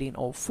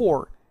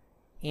 1804.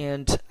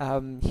 And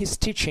his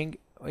teaching,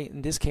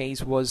 in this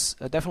case, was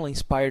definitely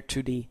inspired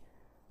to the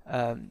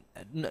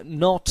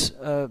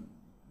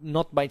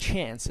not by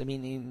chance. I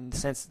mean, in the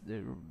sense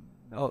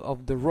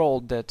of the role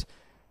that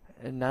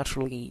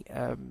naturally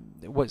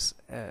was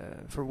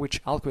for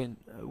which Alcuin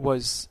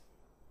was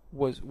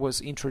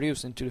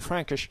introduced into the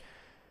Frankish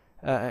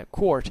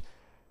court,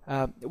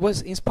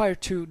 was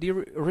inspired to the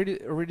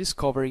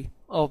rediscovery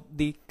of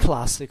the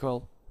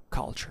classical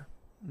culture.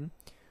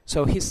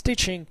 So his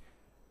teaching,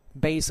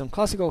 based on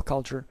classical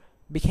culture,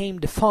 became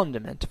the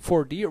fundament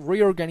for the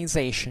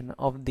reorganization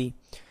of the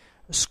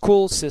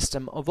school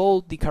system of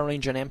all the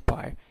Carolingian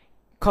Empire,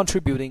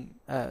 contributing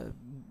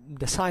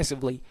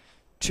decisively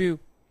to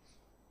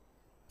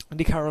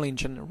the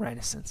Carolingian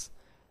Renaissance.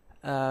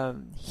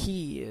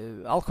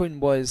 Alcuin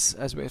was,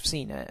 as we have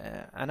seen,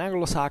 an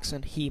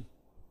Anglo-Saxon. He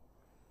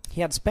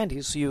had spent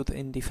his youth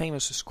in the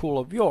famous school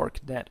of York,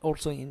 that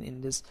also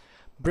in this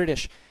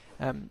British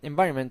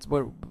environment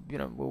where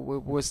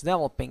was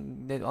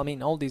developing. I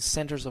mean, all these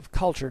centers of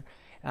culture.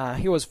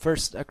 He was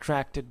first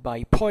attracted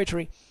by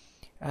poetry.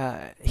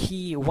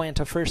 He went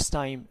a first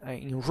time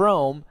in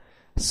Rome,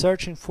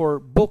 searching for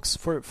books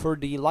for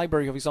the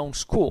library of his own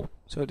school.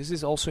 So this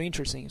is also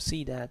interesting. You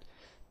see that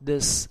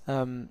this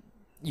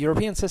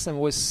European system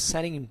was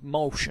setting in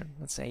motion.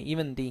 Let's say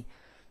even the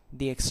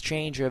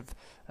exchange of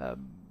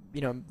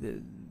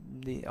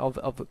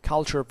of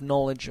culture, of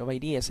knowledge, of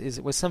ideas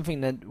was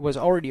something that was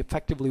already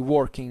effectively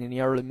working in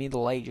the early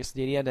Middle Ages.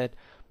 The idea that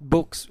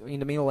books in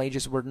the Middle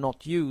Ages were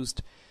not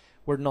used,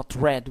 were not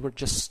read, were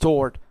just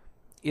stored,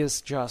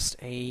 is just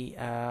a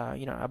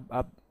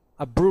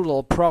brutal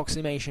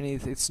approximation.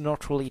 It's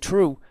not really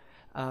true,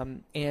 the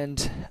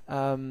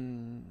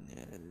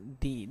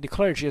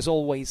clergy has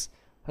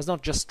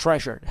not just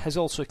treasured, has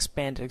also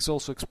expanded, has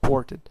also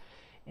exported,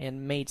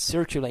 and made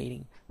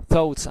circulating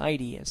thoughts,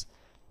 ideas,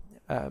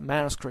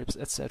 manuscripts,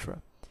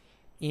 etc.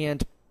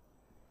 And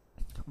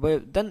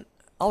then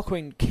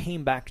Alcuin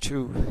came back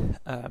to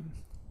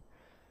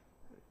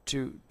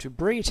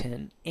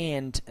Britain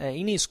and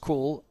in his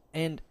school,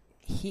 and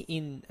he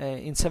in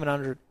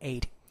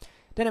 780.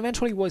 Then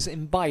eventually was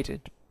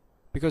invited,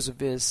 because of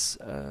his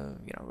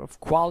of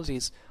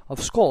qualities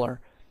of scholar,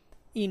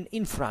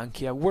 in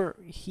Francia, where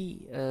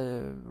he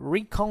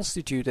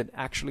reconstituted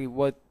actually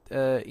what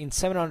in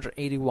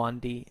 781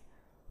 the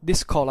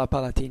Scola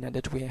Palatina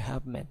that we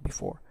have met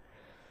before.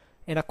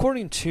 And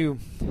according to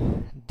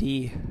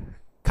the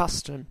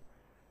custom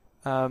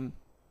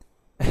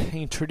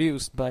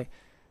introduced by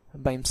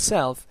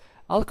himself,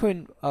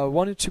 Alcuin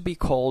wanted to be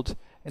called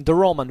the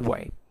Roman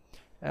way.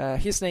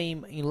 His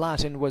name in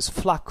Latin was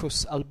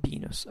Flaccus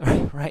Albinus,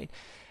 right?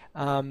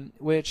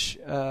 Which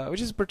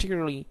is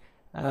particularly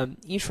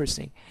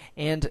interesting,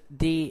 and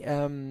the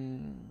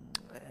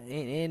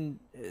in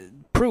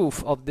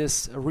proof of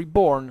this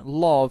reborn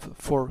love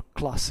for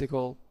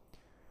classical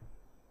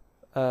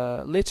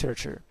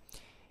literature.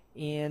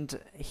 And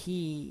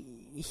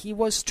he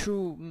was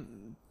to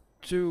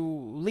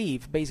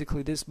leave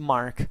basically this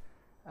mark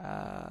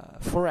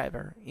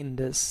forever in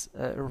this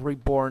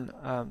reborn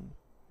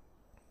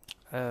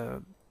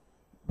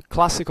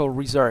classical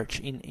research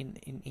in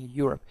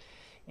Europe.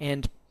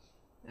 And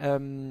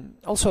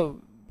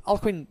also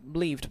Alcuin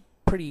lived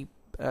pretty,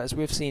 as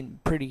we've seen,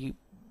 pretty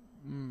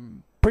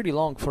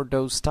long for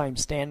those time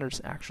standards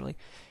actually.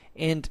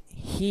 And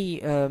he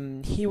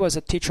was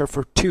a teacher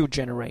for 2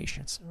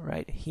 generations,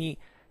 right? He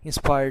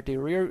inspired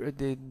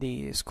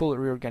the school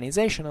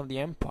reorganization of the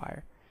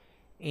empire,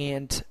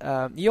 and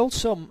he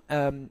also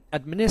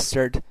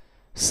administered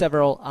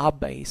several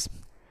abbeys,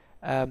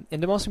 and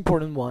the most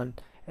important one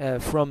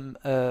from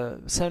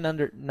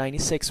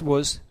 796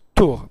 was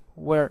Tours,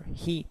 where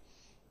he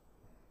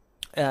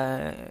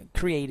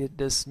created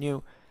this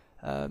new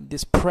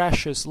this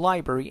precious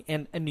library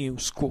and a new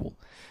school.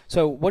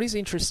 So what is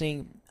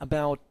interesting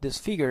about these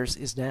figures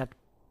is that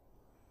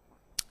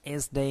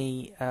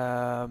they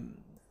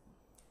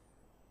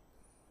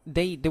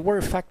were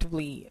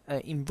effectively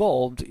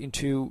involved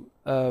into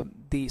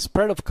the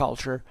spread of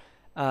culture,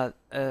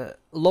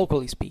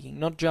 locally speaking,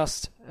 not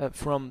just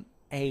from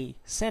a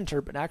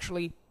center, but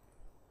actually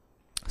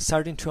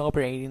starting to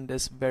operate in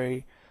this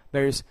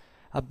various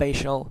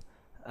abbatial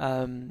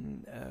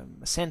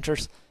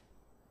centers,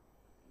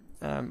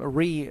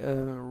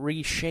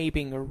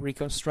 reshaping or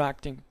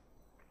reconstructing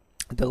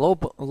the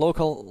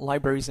local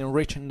libraries,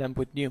 enriching them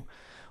with new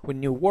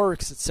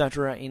works,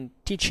 etc., in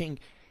teaching,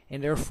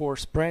 and therefore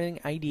spreading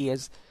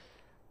ideas.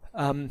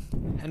 And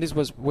this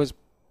was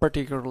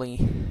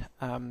particularly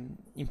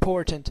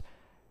important.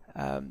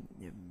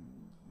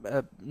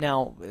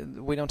 Now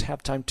we don't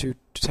have time to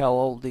tell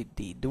all the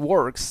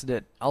works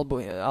that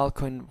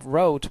Alcuin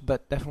wrote,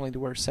 but definitely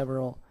there were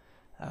several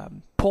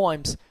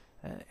poems,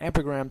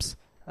 epigrams,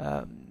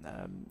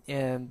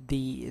 and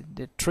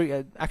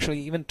actually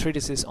even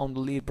treatises on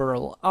the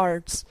liberal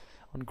arts,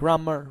 on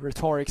grammar,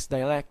 rhetorics,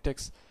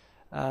 dialectics.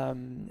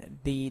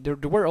 There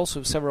were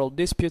also several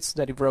disputes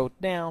that he wrote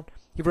down.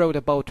 He wrote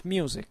about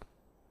music.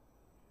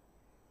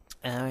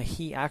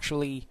 He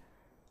actually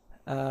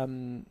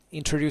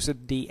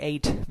introduced the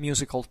 8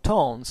 musical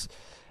tones.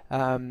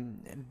 Another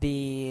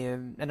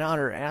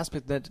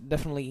aspect that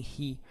definitely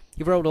he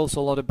wrote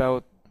also a lot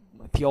about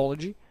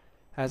theology,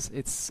 as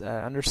it's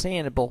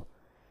understandable.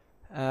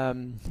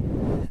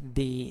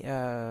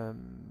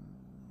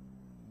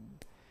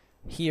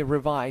 He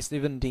revised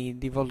even the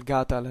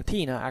Vulgata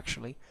Latina,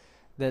 actually,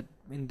 that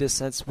in this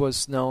sense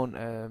was known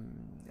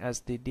as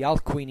the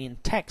Alcuinian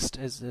text,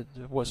 as it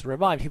was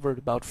revived. He wrote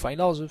about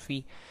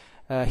philosophy.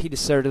 He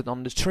disserted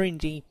on the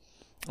Trinity,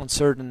 on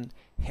certain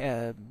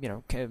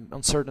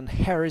on certain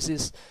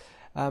heresies,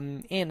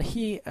 and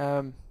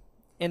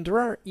there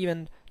are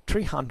even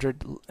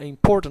 300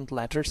 important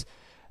letters,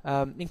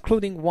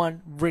 including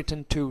one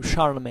written to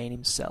Charlemagne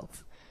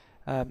himself,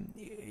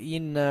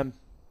 into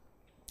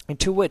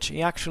which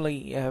he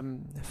actually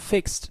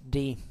fixed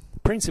the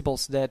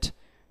principles that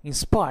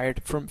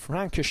inspired, from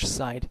Frankish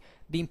side,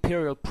 the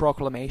imperial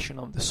proclamation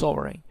of the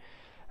sovereign.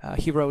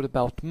 He wrote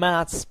about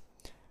maths,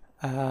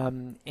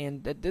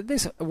 and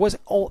this was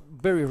all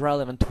very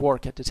relevant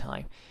work at the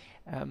time.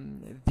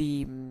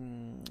 He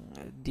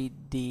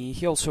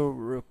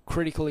also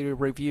critically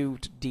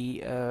reviewed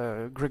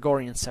the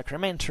Gregorian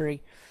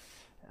sacramentary.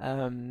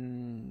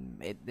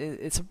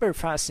 It's a very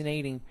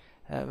fascinating.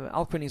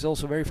 Alcuin is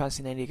also very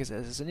fascinating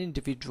as an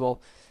individual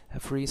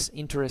for his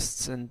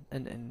interests and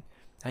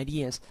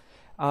ideas.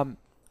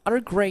 Other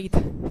great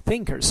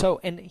thinkers.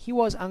 And he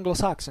was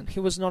Anglo-Saxon. He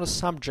was not a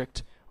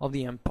subject of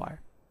the empire.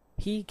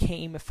 He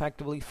came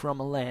effectively from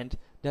a land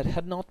that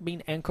had not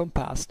been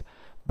encompassed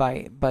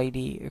by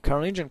the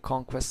Carolingian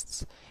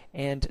conquests,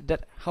 and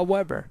that,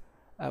 however,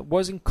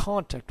 was in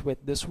contact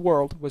with this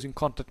world, was in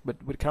contact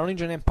with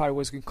Carolingian Empire,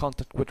 was in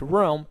contact with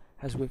Rome.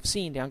 As we've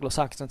seen, the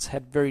Anglo-Saxons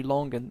had very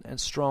long and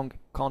strong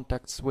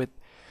contacts with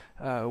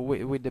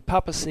the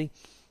papacy,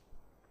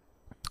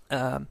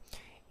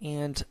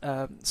 And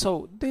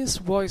so this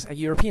was a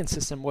European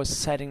system was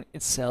setting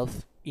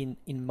itself in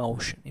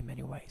motion in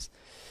many ways.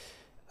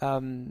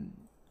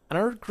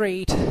 Another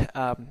great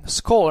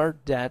scholar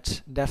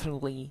that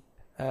definitely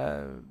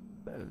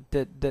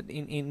that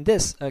in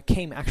this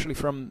came actually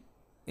from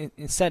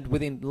instead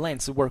within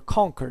lands that were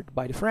conquered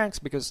by the Franks,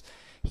 because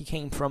he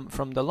came from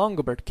the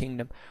Longobard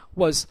kingdom,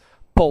 was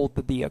Paul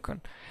the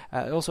Deacon,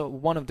 also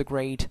one of the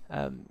great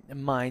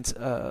minds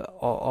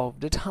of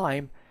the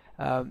time.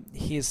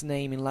 His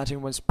name in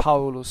Latin was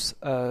Paulus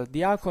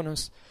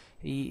Diaconus.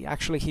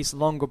 His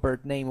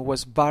Longobard name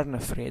was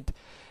Barnefrid,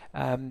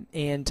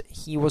 and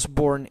he was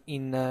born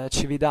in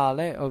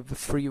Cividale of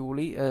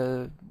Friuli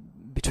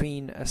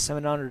between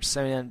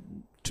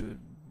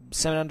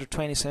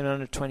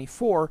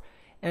 720-724,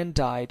 and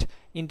died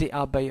in the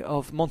Abbey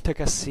of Monte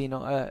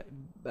Cassino.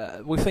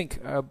 We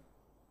think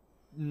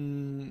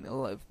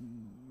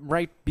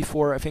right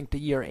before, I think, the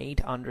year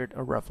 800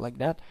 or rough like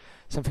that,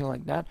 something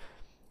like that.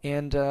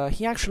 And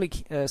he actually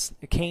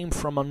came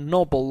from a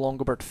noble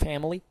Longobard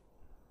family.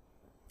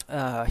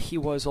 He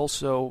was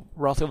also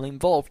relatively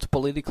involved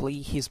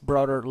politically. His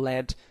brother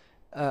led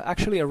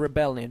actually a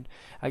rebellion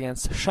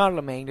against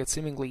Charlemagne that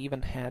seemingly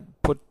even had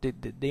put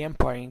the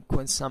empire in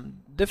quite some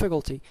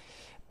difficulty.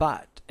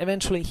 But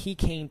eventually he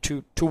came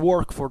to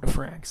work for the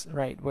Franks,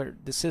 right, where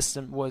the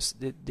system was,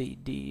 the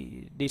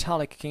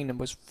Italic kingdom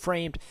was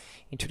framed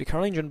into the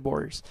Carolingian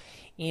borders.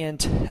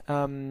 And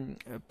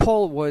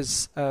Paul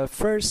was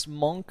first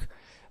monk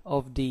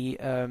of the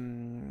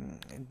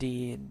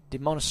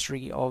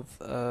monastery of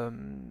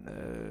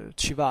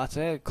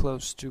Civate,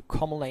 close to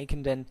Como Lake,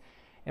 and then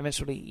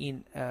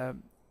eventually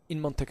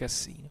in Monte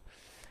Cassino.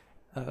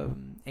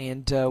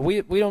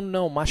 We don't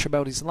know much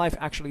about his life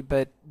actually,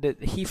 but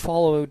that he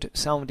followed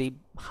some of the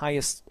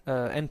highest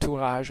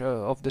entourage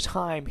of the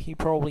time. He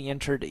probably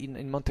entered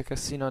in Monte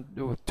Cassino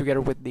together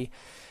with the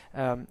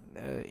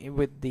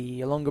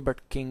Longobard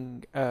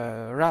king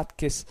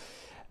Ratkis,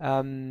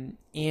 and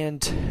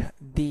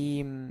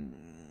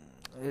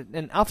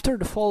after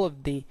the fall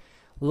of the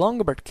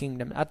Longobard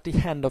kingdom at the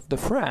hand of the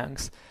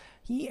Franks,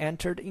 he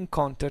entered in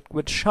contact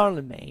with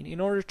Charlemagne in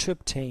order to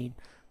obtain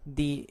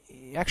the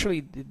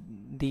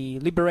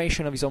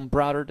liberation of his own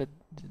brother that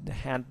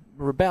had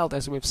rebelled,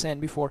 as we've said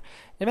before.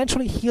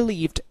 Eventually he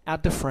lived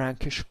at the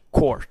Frankish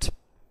court,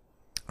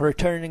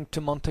 returning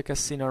to Monte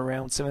Cassino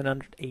around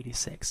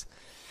 786.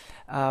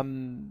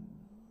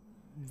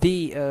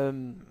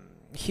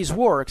 His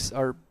works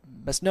are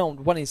best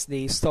known. One is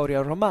the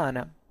Storia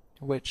Romana,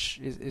 which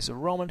is a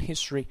Roman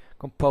history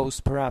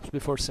composed perhaps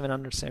before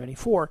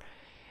 774,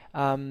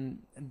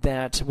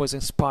 that was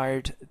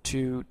inspired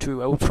to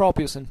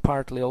Eutropius and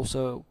partly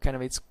also kind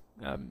of its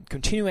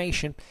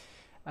continuation.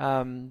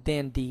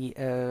 Then the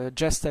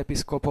Gesta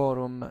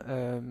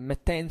Episcoporum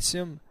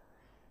Mettensium,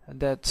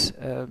 that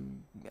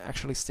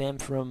actually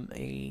stemmed from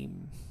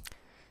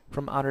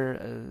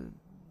other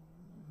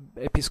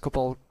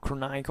episcopal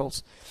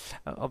chronicles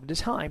of the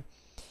time.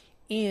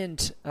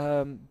 And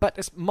but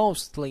it's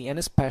mostly and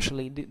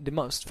especially the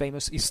most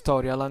famous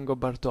Historia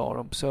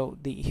Langobardorum, so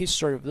the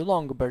history of the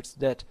Longobards,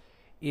 that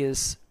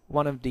is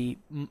one of the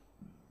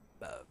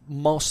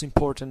most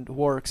important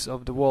works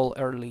of the whole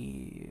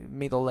early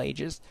Middle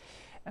Ages,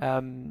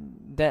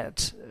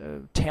 that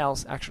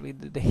tells actually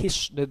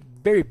the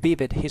very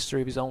vivid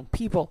history of his own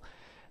people,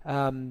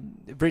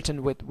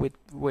 written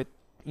with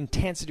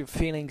intensity of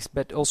feelings,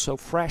 but also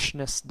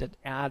freshness that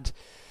add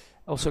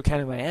also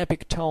kind of an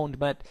epic tone,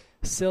 but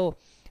still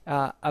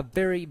a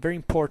very, very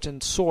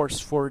important source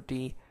for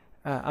the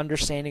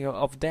understanding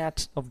of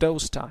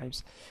those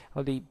times,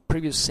 of the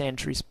previous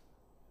centuries.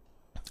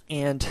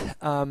 And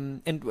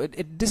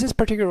this is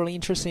particularly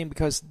interesting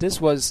because this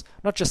was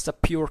not just a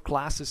pure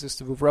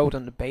classicist who wrote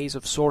on the base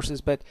of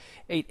sources, but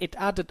it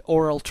added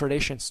oral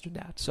traditions to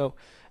that. So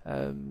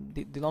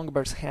the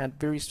Longobards had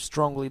very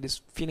strongly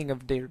this feeling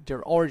of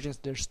their origins,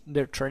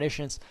 their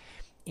traditions,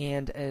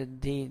 and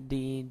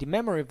the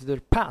memory of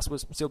their past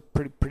was still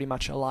pretty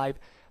much alive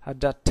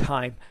at that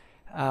time,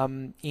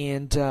 and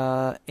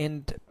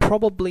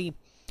probably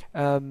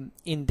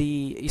in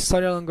the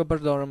Historia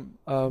Langobardorum,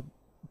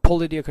 Paul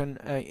the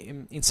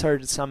Deacon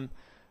inserted some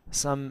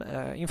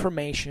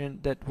information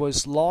that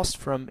was lost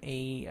from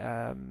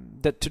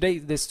that today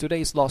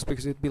is lost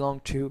because it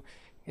belonged to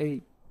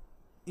a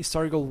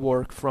historical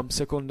work from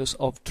Secundus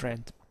of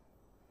Trent,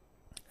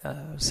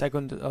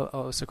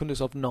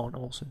 Secundus of Non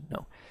also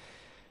no.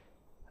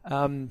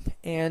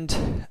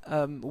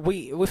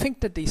 We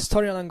think that the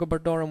Historia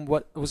Langobardorum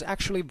was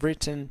actually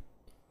written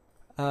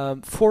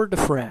for the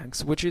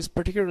Franks, which is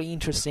particularly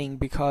interesting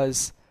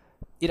because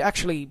it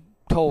actually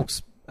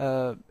talks.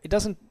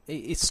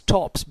 It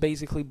stops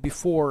basically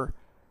before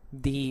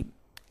the.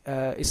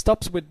 It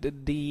stops with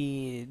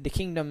the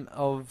kingdom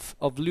of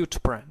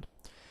Liutprand,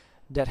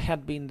 that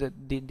had been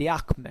the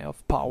acme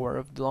of power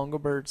of the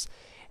Longobards,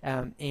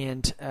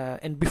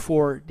 and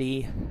before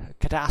the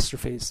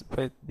catastrophes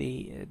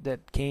that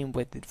came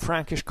with the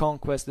Frankish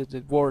conquest,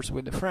 the wars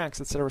with the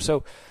Franks, etc.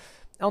 So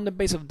on the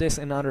basis of this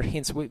and other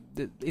hints,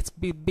 it's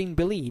been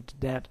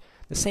believed that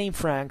the same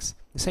Franks,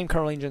 the same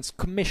Carolingians,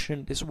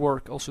 commissioned this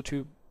work also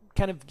to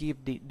kind of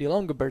give the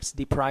Longobards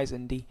the prize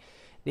and the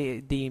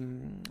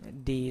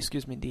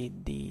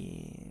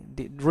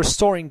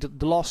restoring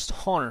the lost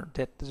honor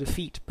that the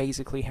defeat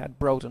basically had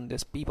brought on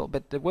these people.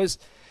 But it was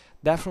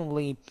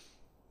definitely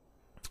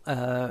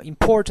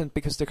important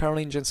because the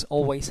Carolingians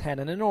always had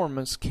an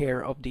enormous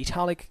care of the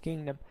Italic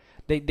kingdom.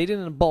 They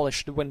didn't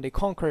abolish when they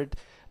conquered.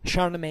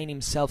 Charlemagne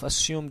himself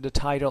assumed the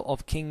title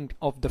of king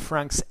of the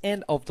Franks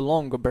and of the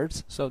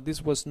Longobards, so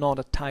this was not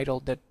a title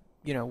that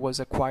was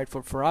acquired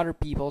for other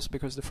peoples,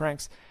 because the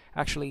Franks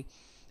actually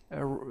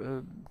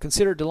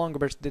considered the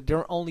Longobards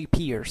their only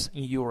peers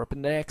in Europe,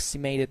 and they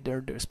estimated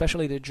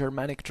especially the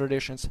Germanic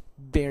traditions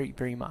very,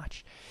 very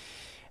much.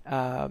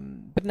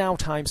 But now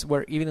times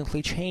were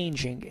evidently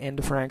changing, and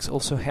the Franks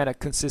also had a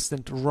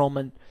consistent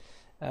Roman,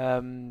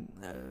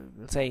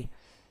 let's say,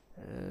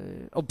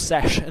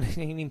 obsession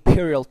in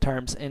imperial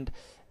terms, and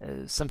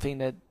something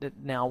that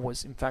now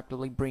was in fact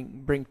really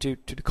bring to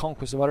the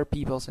conquest of other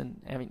peoples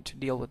and having to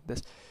deal with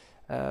this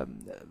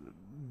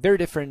very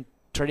different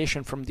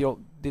tradition from the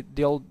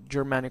old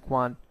Germanic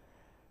one,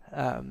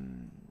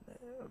 and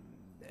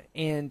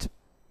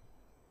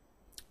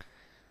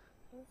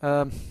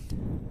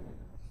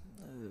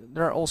there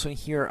are also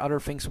here other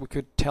things we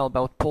could tell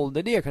about Paul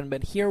the Deacon,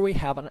 but here we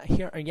have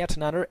yet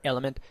another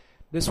element.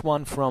 This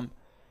one from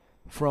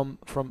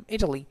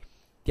Italy,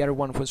 the other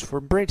one was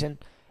from Britain.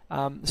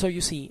 So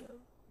you see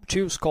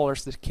two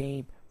scholars that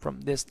came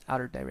from this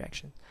other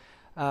direction.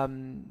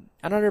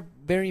 Another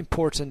very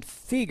important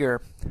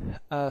figure,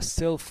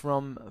 still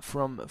from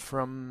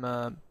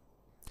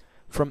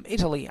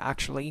Italy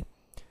actually,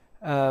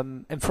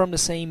 and from the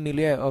same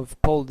milieu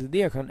of Paul the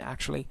Deacon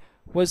actually,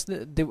 was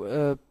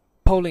the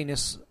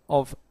Paulinus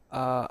of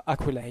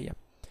Aquileia.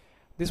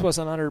 This was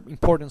another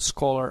important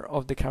scholar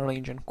of the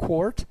Carolingian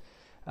court.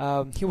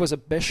 He was a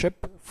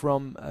bishop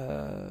from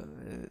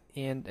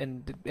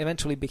and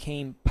eventually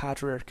became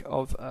patriarch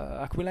of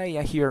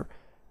Aquileia here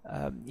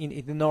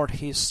in the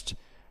northeast.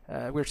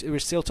 We're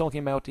still talking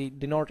about the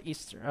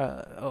northeast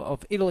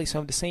of Italy,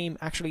 so the same,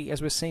 actually,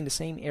 as we're saying, the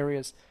same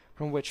areas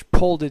from which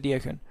Paul the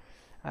Deacon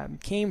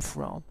came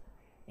from,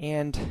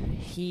 and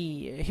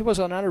he was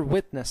another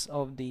witness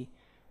of the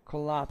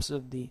collapse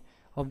of the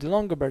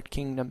Longobard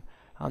kingdom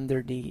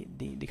under the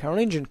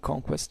Carolingian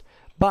conquest,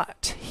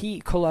 but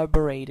he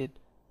collaborated,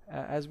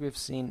 as we've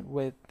seen,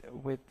 with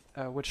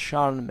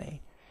Charlemagne,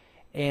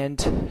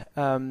 and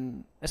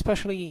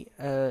especially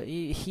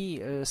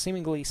he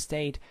seemingly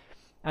stayed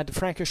at the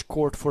Frankish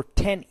court for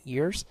 10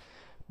 years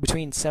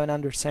between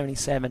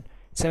 777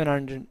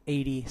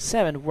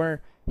 787,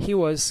 where he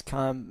was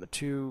called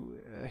to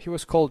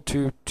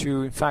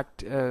in fact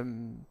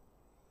to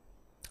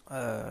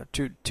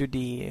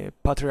the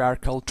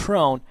patriarchal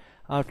throne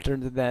after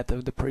the death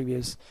of the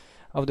previous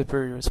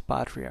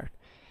patriarch.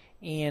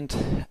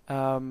 And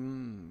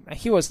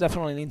he was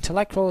definitely an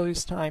intellectual of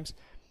his times.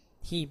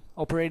 He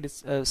operated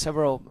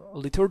several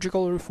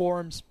liturgical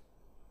reforms.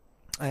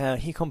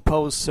 He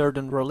composed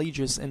certain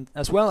religious and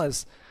as well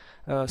as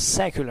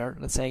secular,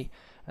 let's say,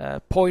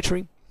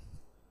 poetry.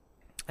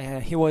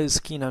 He was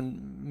keen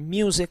on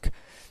music,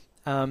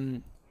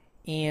 and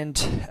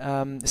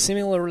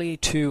similarly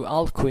to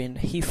Alcuin,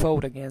 he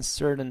fought against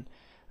certain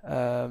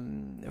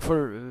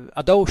for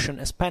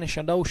Spanish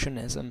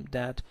Adoptionism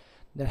that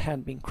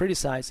had been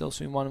criticized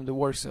also in one of the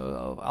works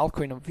of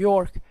Alcuin of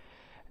York.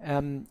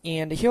 And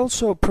he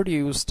also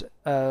produced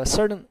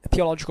certain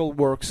theological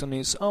works on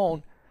his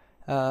own,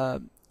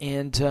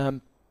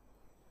 and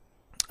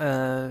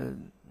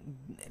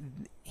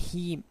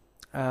he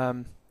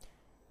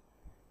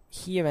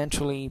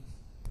eventually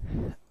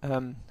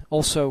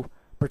also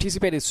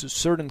participated in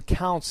certain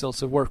councils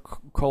that were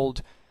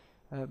called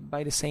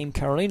by the same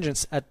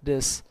Carolingians at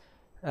this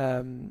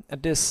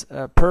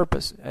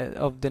purpose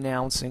of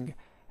denouncing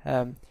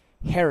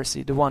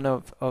heresy, the one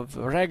of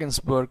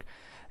Regensburg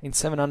in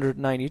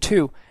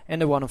 792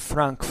 and the one of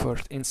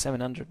Frankfurt in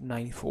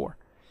 794.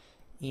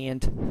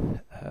 And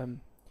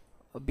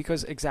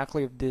because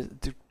exactly of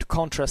to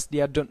contrast the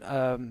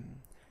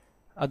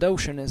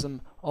Adoptionism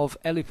of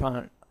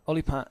Elipandus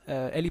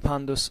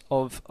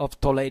of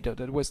Toledo,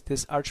 that was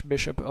this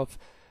Archbishop of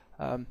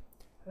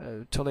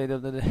Toledo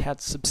that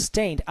had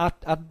sustained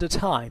at the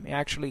time.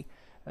 Actually,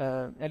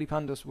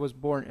 Elipandus was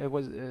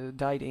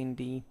died in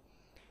the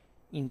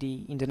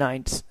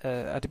ninth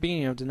at the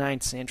beginning of the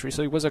 9th century,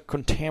 so he was a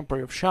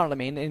contemporary of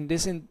Charlemagne. And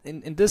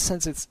in this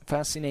sense, it's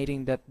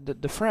fascinating that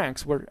the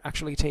Franks were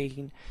actually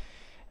taking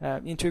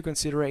into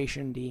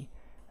consideration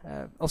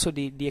also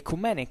the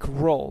ecumenic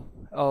role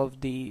of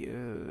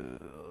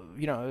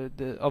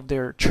of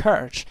their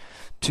church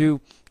to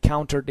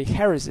counter the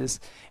heresies,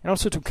 and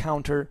also to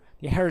counter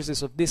the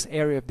heresies of this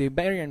area of the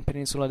Iberian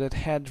Peninsula that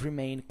had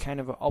remained kind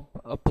of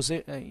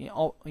opposite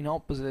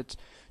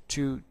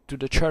to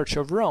the Church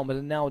of Rome,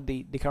 but now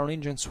the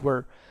Carolingians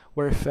were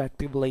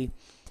effectively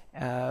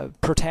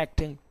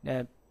protecting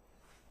and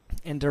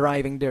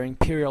deriving their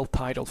imperial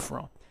title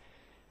from.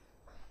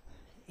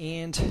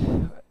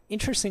 And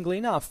interestingly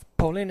enough,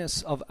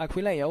 Paulinus of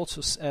Aquileia also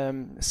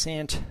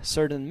sent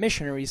certain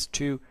missionaries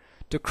to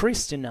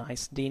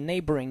Christianize the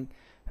neighboring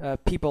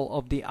people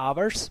of the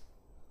Avars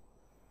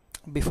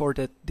before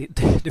the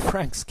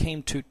Franks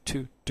came to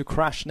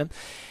crush them,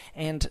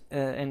 and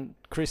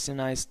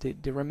Christianize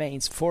the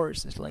remains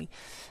forcibly,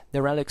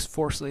 the relics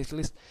forcibly at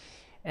least.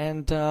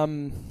 And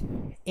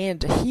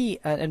he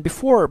and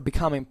before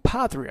becoming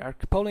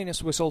patriarch,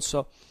 Paulinus was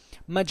also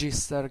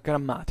Magister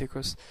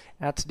Grammaticus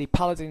at the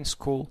Palatine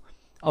School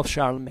of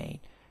Charlemagne,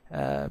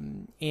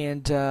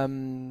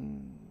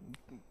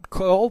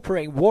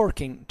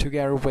 working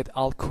together with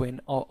Alcuin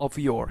of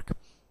York.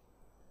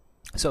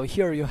 So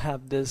here you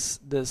have this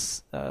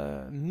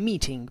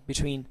meeting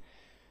between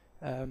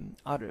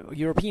other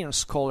European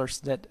scholars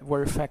that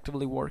were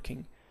effectively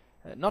working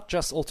not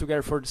just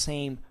altogether for the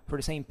same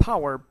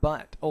power,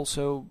 but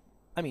also,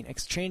 I mean,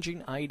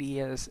 exchanging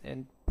ideas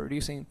and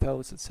producing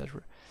thoughts,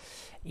 etc.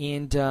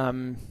 And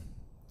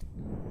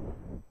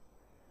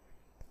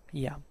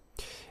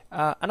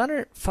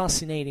another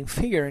fascinating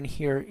figure in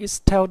here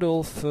is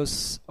Theodulf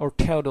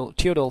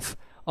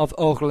of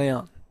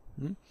Orléans.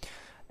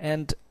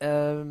 And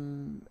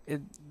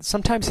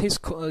sometimes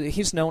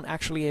he's known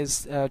actually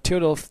as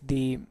Theodulf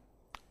the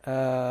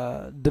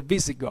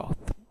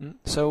Visigoth.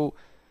 So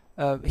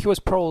he was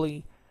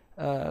probably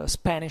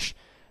Spanish,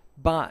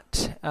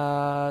 but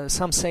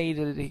some say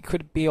that he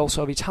could be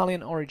also of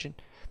Italian origin.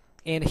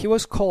 And he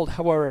was called,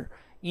 however,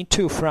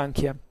 into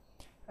Francia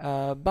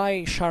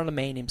by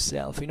Charlemagne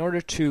himself in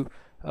order to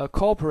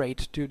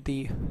cooperate to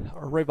the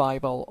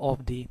revival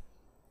of the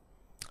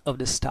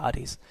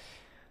studies.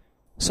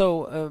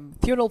 So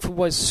Theodulf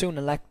was soon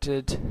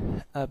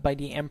elected by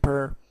the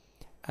emperor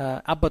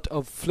abbot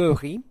of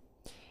Fleury,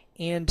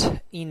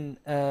 and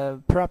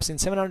perhaps in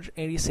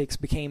 786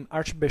 became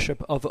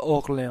Archbishop of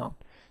Orléans.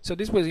 So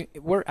these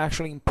were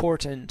actually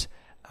important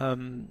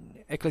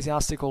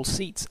ecclesiastical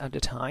seats at the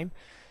time,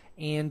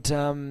 and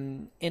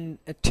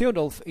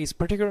Theodulf is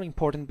particularly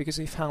important because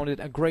he founded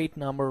a great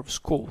number of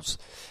schools.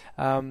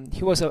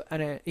 He was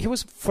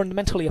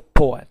fundamentally a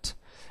poet.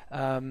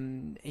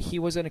 He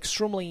was an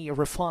extremely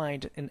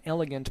refined and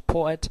elegant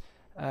poet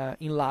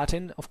in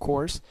Latin, of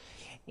course,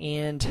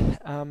 and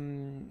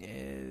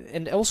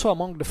also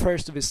among the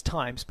first of his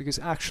times, because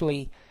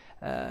actually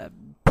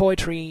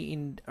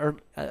poetry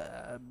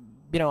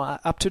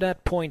up to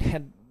that point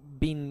had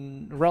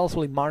been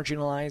relatively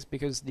marginalized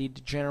because the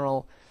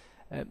general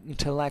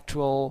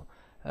intellectual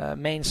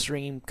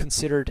mainstream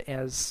considered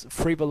as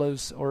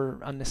frivolous or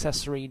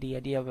unnecessary the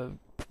idea of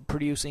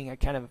producing a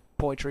kind of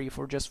poetry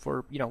for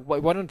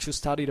why don't you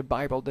study the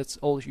Bible? That's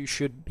all you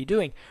should be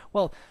doing.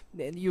 Well,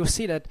 you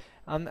see that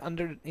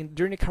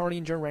during the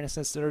Carolingian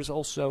Renaissance there's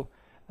also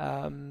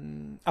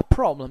a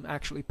problem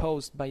actually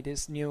posed by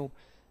this new,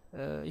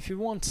 if you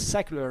want,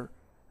 secular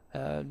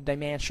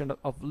dimension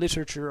of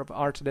literature, of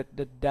art that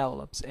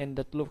develops, and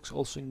that looks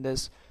also in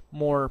this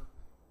more,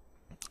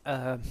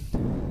 I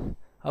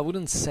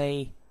wouldn't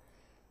say,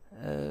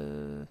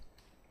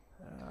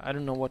 I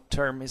don't know what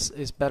term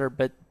is better,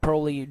 but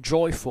probably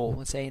joyful,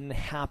 let's say, and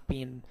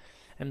happy and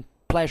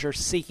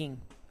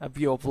pleasure-seeking a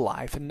view of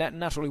life, and that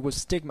naturally was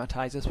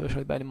stigmatized,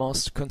 especially by the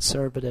most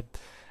conservative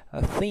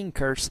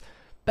thinkers.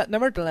 But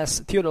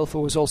nevertheless, Theodulf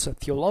was also a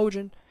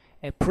theologian,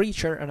 a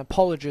preacher, an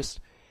apologist,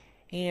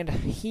 and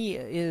he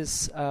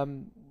is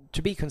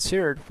to be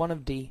considered one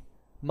of the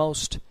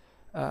most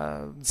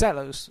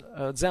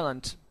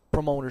zealot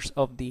promoters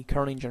of the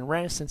Carolingian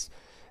Renaissance.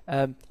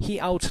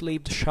 He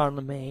outlived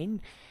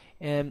Charlemagne,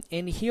 and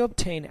he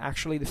obtained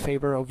actually the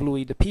favor of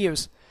Louis the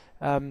Pious,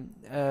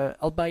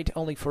 albeit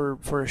only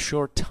for a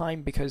short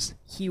time, because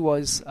he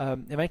was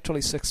eventually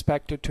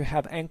suspected to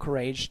have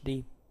encouraged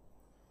the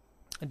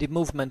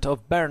movement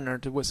of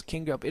Bernard, who was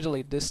king of Italy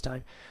at this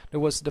time, that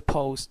was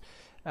deposed,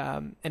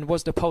 from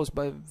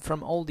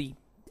all the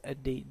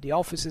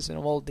offices and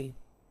all the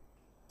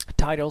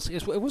titles.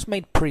 It was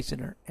made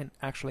prisoner, and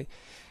actually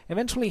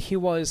eventually he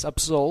was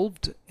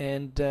absolved,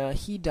 and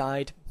he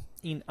died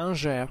in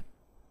Angers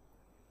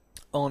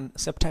on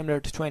September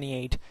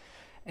 28,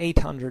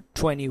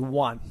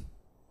 821.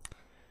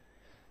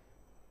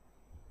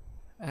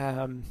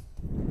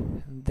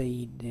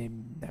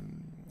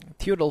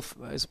 Theodulf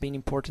has been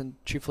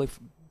important chiefly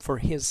for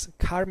his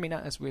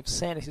Carmina, as we've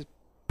said, his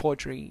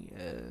poetry,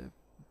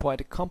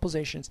 poetic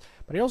compositions,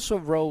 but he also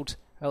wrote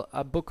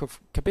a book of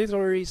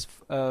capitularies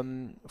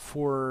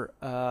for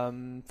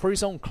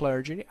his own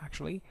clergy.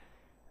 Actually,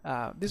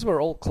 these were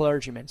all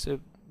clergymen, so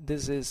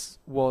this is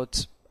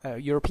what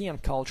European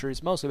culture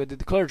is mostly. But the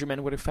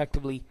clergymen were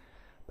effectively,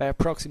 by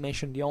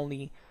approximation, the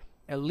only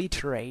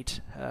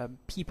literate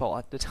people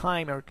at the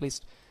time, or at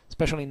least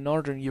especially in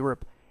Northern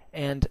Europe,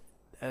 and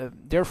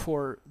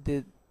therefore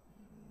it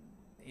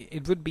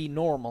would be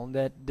normal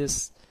that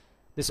this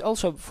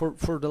also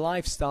for the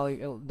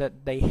lifestyle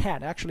that they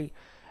had. Actually,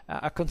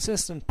 a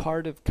consistent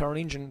part of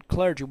Carolingian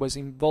clergy was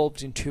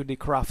involved into the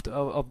craft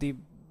of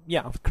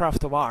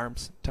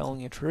arms.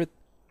 Telling the truth,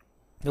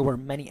 there were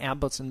many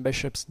abbots and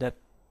bishops that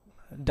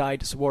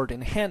died sword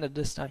in hand at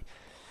this time,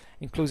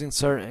 including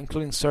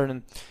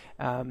certain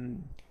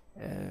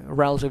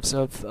relatives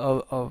of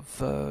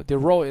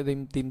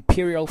the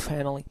imperial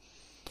family.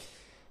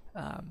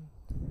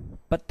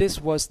 But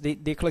this was the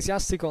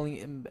ecclesiastical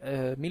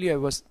milieu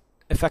was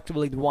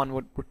effectively the one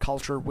where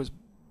culture was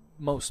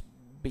most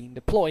being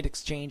deployed,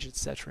 exchanged,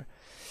 etc.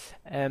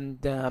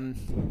 And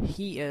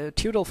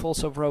Teodulf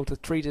also wrote a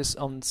treatise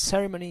on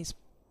ceremonies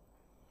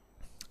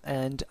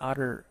and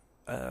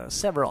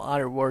several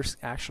other works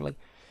actually.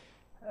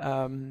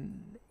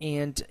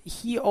 And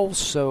he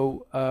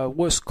also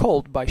was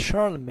called by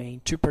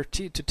Charlemagne to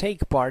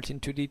take part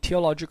into the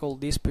theological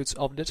disputes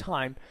of the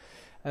time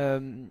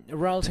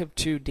relative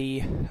to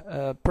the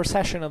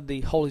procession of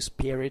the Holy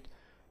Spirit,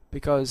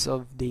 because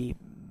of the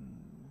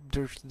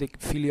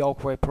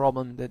filioque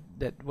problem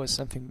that was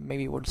something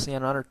maybe we'll see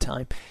another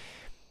time.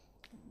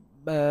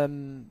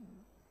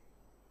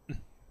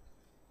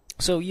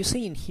 So you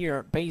see in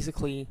here,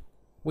 basically,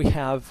 we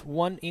have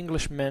one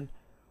Englishman,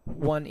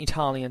 one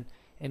Italian,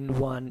 and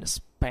one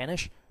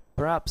Spanish,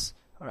 perhaps,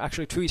 or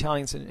actually two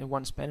Italians and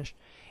one Spanish.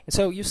 And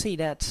so you see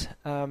that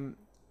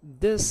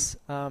these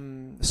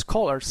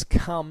scholars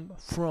come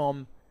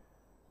from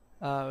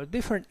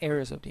different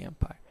areas of the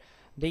empire.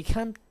 They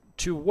come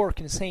to work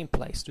in the same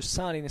place, to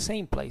study in the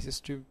same places,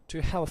 to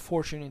have a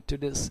fortune into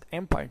this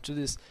empire, to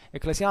this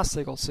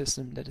ecclesiastical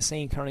system that the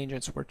same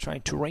Carolingians were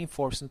trying to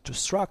reinforce and to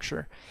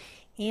structure,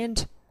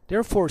 and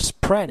therefore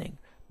spreading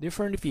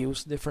different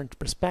views, different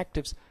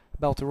perspectives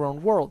about the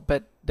Roman world,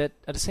 but that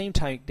at the same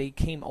time they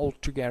came all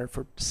together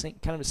for the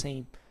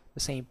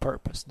same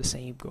purpose, the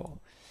same goal.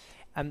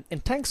 And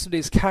thanks to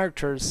these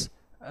characters,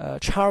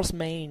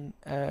 Charlemagne,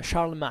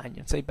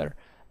 say better,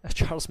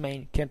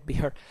 Charlemagne can't be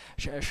heard.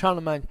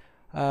 Charlemagne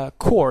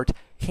court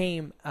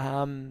came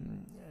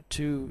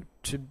to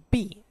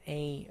be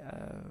a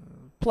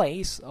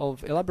place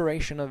of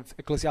elaboration of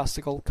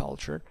ecclesiastical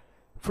culture,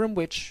 from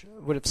which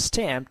would have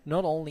stemmed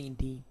not only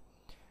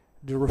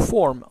the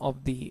reform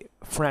of the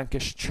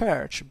Frankish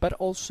Church, but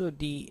also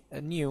the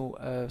new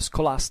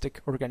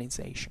scholastic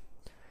organization,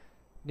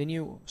 the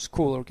new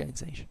school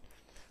organization.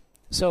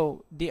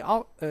 So the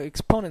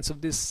exponents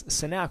of this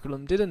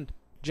cenaculum didn't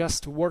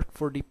just work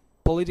for the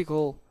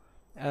political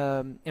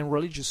and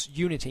religious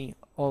unity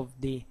of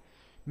the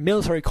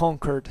military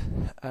conquered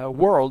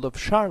world of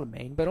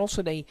Charlemagne, but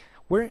also they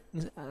were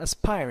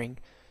aspiring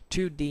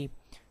to the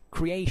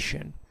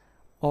creation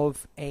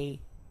of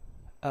a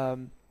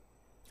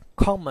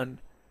common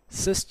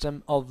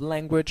system of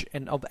language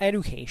and of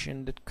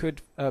education that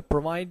could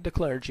provide the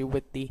clergy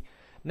with the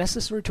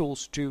necessary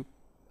tools to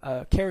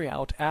carry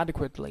out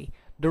adequately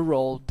the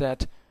role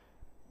that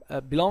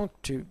belonged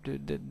to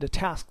the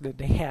task that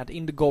they had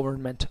in the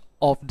government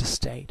of the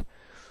state.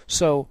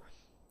 So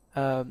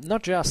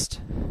not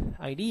just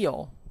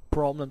ideal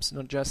problems,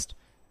 not just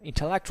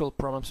intellectual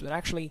problems, but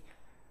actually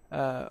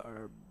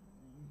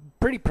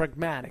pretty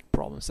pragmatic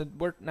problems that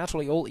were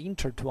naturally all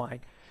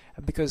intertwined,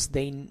 because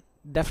they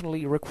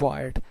definitely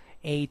required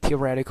a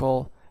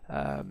theoretical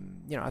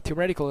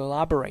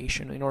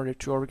elaboration in order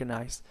to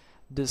organize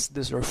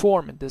this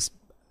reform and this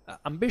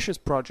ambitious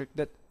project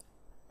that,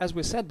 as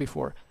we said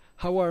before,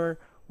 however,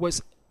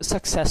 was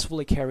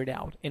successfully carried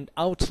out and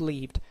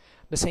outlived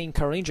the same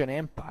Carolingian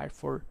Empire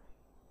for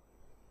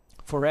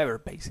forever,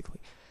 basically,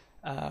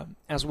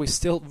 as we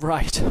still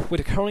write with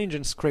the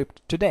Carolingian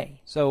script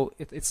today. So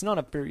it's not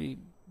a very,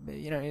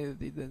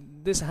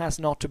 this has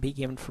not to be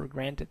given for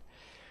granted.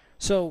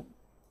 So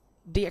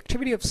the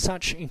activity of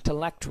such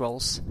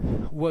intellectuals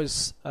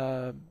was,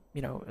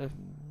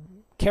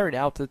 carried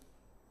out at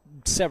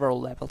several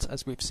levels,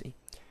 as we've seen.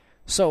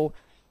 So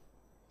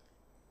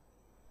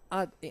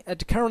at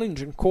the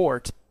Carolingian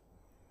court,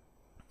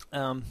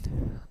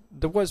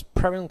 there was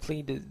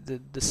prevalently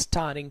the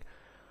studying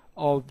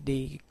of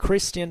the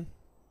Christian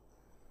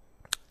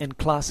and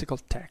classical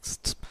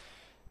texts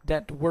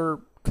that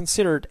were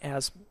considered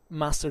as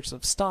masters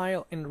of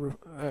style and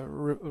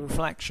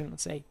reflection,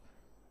 let's say.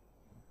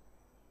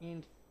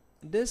 And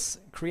this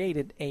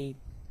created a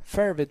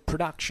fervid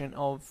production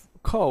of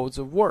codes,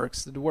 of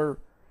works that were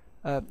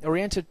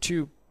oriented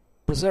to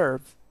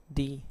preserve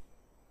the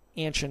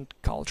ancient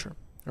culture,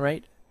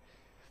 right?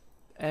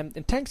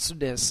 And thanks to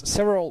this,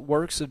 several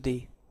works of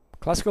the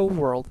classical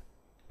world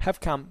have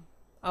come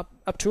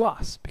up to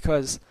us,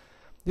 because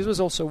this was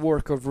also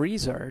work of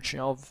research,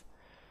 of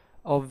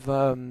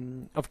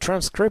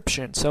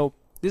transcription. So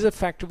this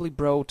effectively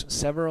brought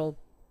several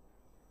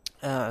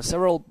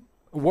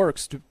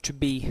works to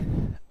be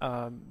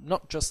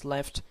not just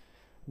left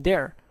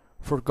there,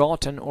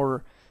 forgotten,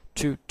 or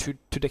to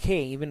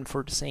decay, even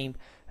for the same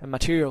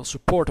material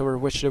support over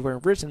which they were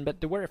written,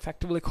 but they were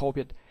effectively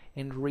copied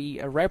and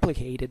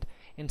replicated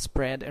and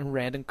spread and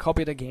read and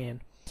copied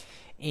again,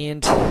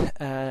 and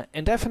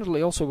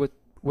definitely also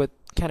with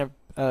kind of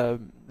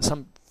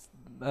some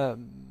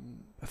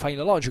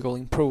philological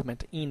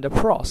improvement in the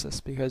process,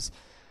 because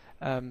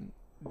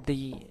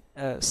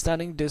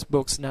studying these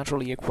books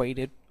naturally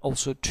equated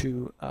also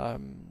to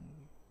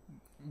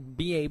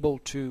be able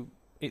to,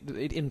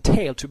 it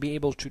entailed to be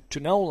able to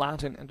know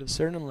Latin at a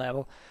certain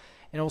level,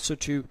 and also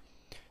to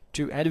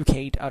to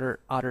educate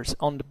others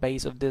on the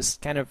base of this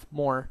kind of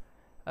more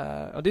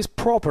this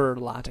proper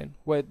Latin,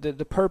 where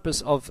the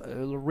purpose of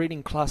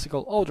reading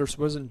classical authors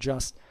wasn't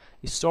just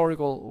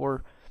historical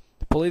or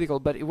political,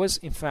 but it was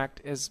in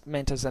fact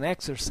meant as an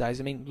exercise.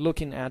 I mean,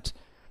 looking at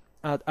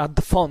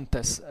the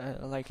fontes,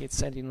 like it's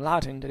said in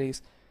Latin, that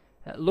is,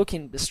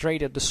 looking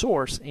straight at the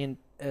source and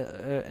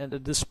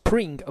the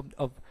spring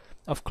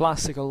of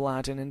classical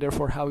Latin, and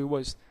therefore how it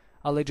was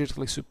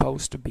allegedly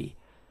supposed to be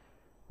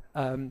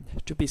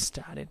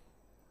studied.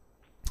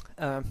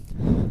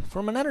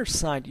 From another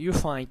side, you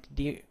find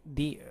the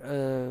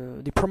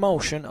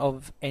promotion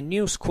of a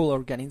new school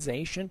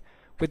organization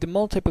with the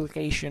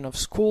multiplication of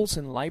schools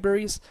and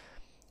libraries,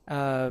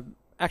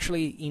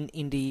 actually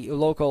in the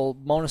local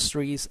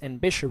monasteries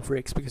and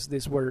bishoprics, because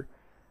these were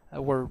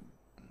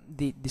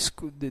the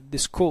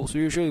schools.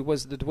 Usually it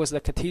was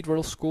the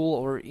cathedral school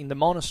or in the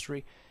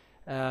monastery.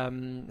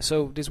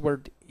 So these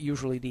were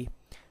usually the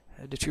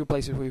two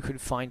places where you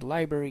could find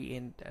library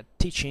and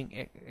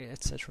teaching,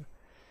 etc.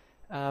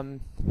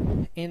 And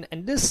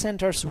these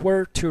centers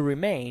were to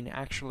remain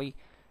actually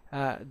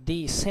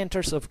the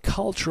centers of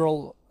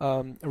cultural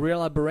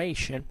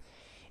re-elaboration,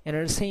 and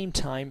at the same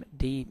time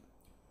the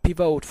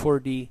pivot for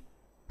the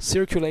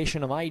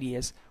circulation of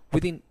ideas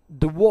within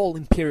the whole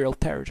imperial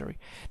territory.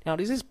 Now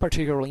this is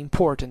particularly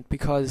important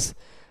because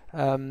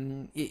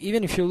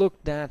even if you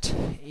look at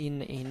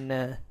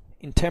in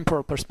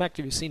temporal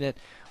perspective, you see that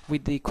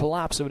with the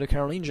collapse of the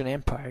Carolingian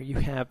Empire, you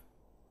have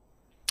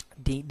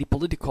the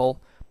political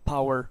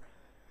power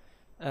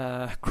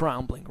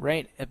crumbling,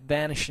 right?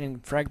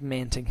 Vanishing,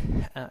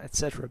 fragmenting,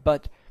 etc.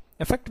 But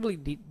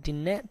effectively, the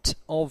net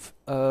of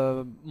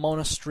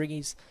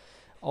monasteries,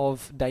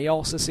 of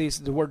dioceses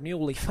that were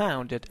newly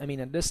founded. I mean,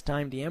 at this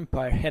time, the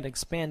empire had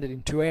expanded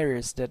into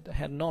areas that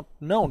had not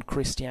known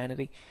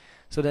Christianity,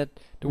 so that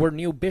there were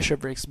new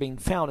bishoprics being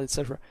founded,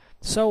 etc.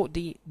 So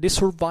the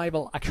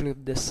survival actually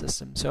of this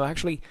system. So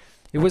actually,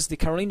 it was the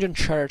Carolingian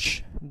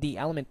Church, the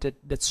element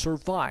that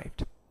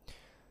survived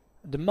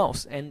the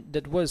most, and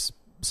that was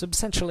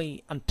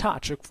substantially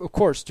untouched. Of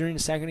course, during the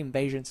second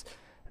invasions,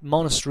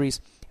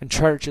 monasteries and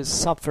churches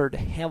suffered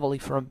heavily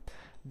from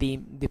the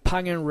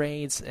pagan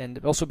raids,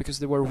 and also because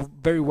they were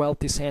very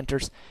wealthy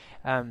centers,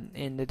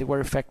 and they were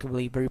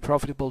effectively very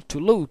profitable to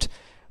loot.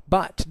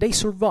 But they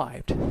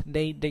survived.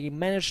 They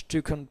managed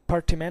to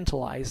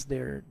compartmentalize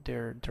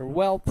their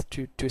wealth,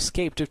 to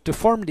escape, to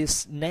form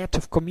this net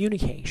of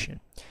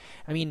communication.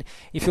 I mean,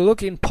 if you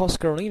look in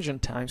post-Carolingian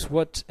times,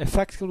 what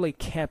effectively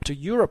kept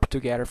Europe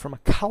together from a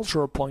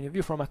cultural point of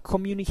view, from a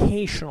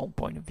communicational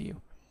point of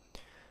view,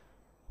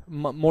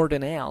 more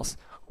than else,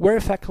 were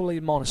effectively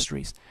the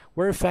monasteries,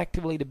 were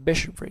effectively the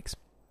bishoprics,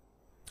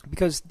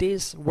 because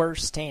these were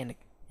standing.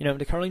 You know,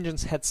 the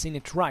Carolingians had seen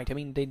it right. I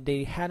mean,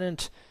 they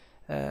hadn't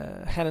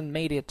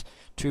made it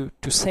to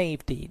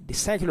save the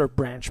secular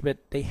branch, but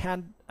they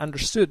had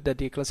understood that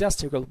the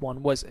ecclesiastical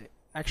one was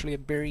actually a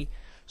very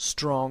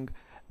strongly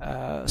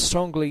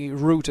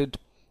rooted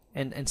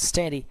and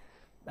steady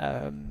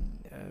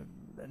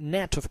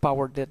net of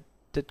power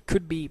that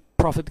could be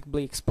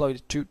profitably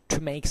exploited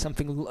to make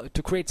something,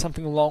 to create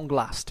something long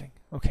lasting.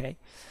 Okay,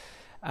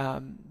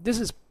 this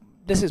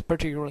is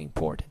particularly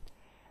important,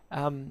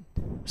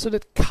 so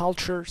that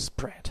culture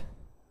spread.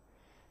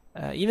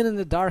 Even in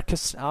the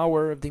darkest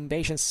hour of the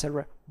invasion,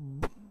 etc.,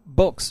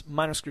 books,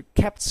 manuscripts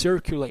kept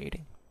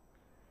circulating,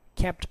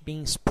 kept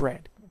being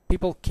spread.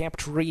 People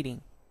kept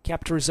reading,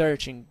 kept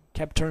researching,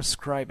 kept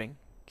transcribing,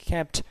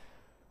 kept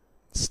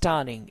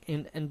studying,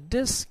 and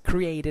this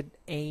created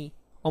a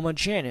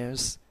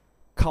homogeneous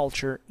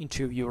culture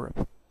into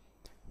Europe.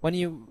 When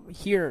you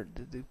hear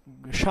the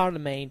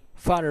Charlemagne,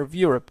 father of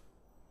Europe,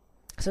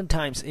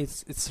 sometimes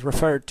it's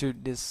referred to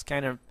this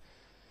kind of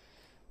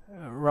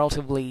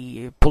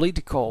relatively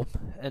political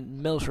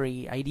and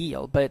military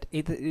ideal, but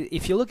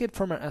if you look at it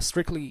from a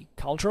strictly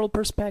cultural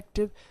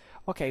perspective,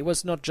 okay, it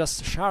was not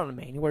just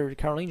Charlemagne, where the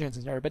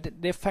Carolingians there, but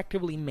they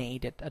effectively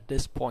made it at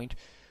this point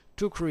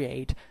to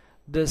create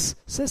this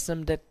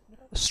system that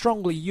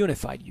strongly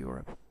unified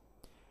Europe.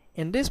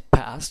 And this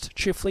passed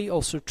chiefly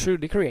also through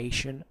the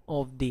creation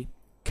of the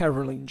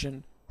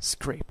Carolingian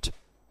script,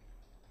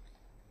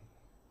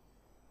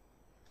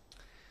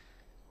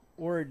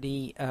 or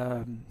the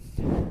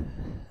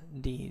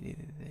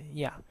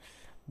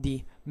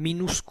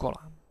minuscola,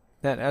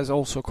 that is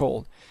also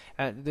called.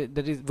 That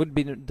it would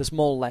be the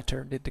small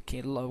letter, the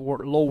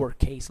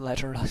lowercase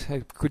letter,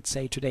 I could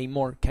say today,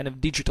 more kind of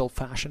digital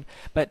fashion.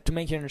 But to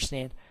make you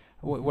understand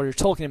what you're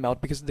talking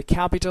about, because the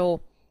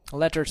capital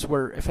letters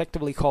were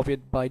effectively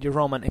copied by the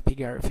Roman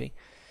epigraphy.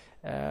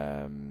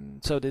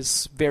 So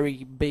this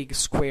very big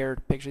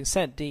squared picture.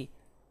 Instead, the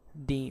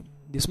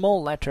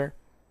small letter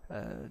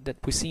that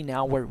we see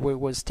now, where it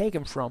was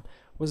taken from,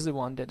 was the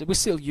one that we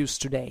still use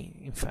today,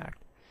 in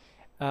fact.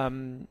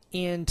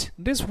 And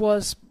this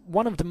was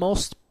one of the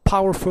most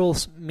powerful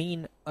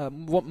means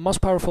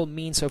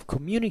of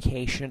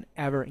communication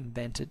ever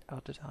invented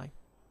at the time.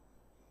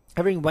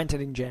 Ever invented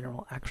in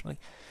general, actually,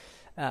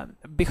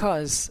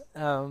 because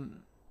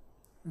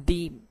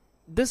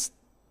this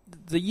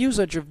the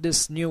usage of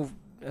this new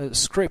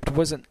script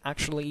wasn't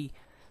actually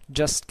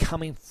just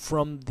coming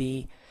from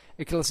the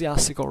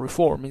ecclesiastical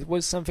reform. It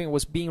was something that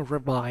was being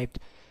revived,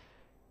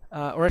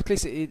 or at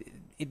least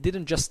it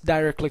didn't just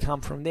directly come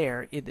from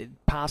there.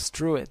 It passed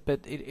through it, but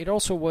it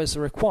also was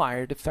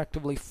required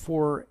effectively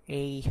for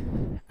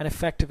an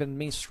effective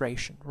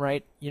administration,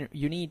 right?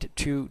 You need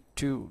to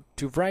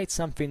write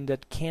something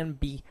that can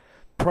be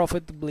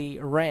profitably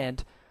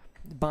read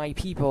by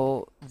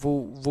people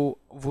who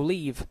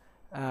live,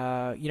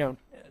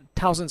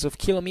 thousands of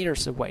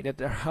kilometers away,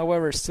 that are,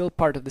 however, still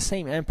part of the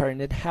same empire,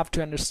 and that have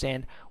to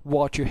understand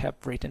what you have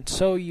written.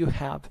 So you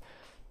have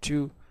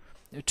to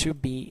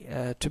be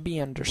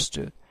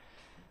understood.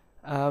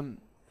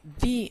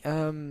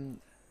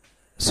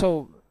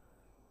 So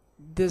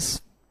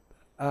this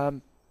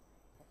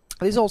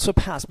also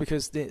passed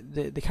because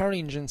the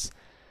Carolingians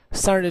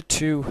started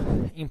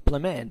to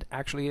implement,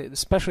 actually,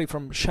 especially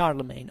from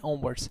Charlemagne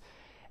onwards,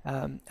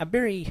 a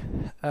very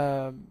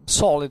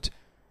solid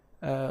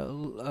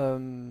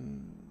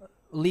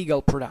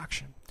legal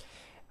production.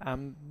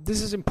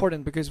 This is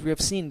important because we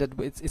have seen that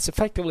it's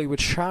effectively with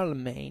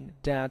Charlemagne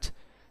that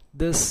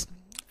this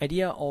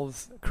idea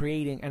of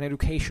creating an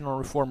educational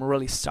reform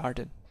really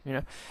started.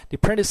 The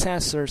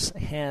predecessors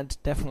had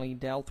definitely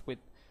dealt with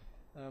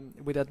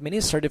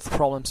administrative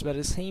problems, but at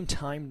the same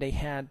time they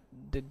had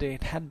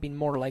been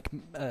more like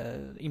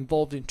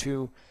involved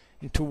into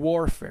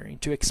warfare,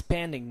 into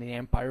expanding the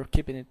empire,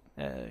 keeping it,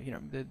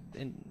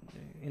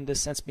 in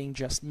this sense, being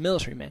just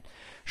military men.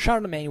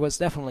 Charlemagne was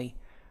definitely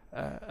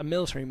a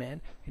military man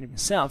in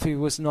himself. He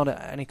was not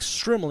an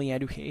extremely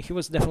educated. He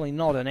was definitely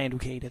not an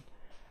educated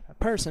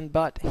person,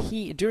 but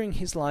during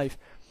his life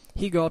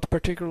he got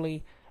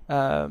particularly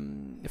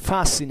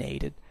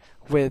fascinated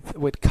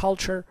with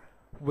culture,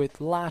 with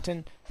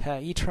Latin.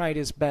 He tried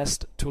his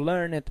best to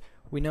learn it.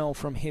 We know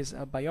from his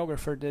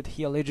biographer that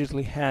he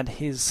allegedly had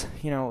his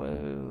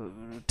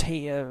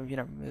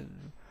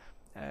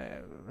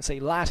say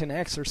Latin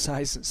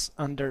exercises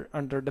under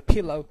the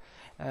pillow,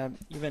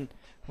 even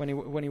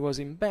when he was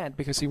in bed,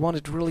 because he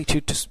wanted really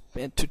to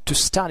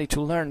study, to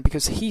learn,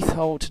 because he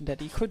thought that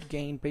he could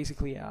gain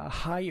basically a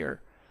higher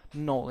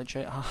knowledge,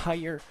 a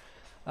higher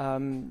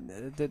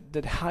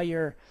that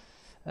higher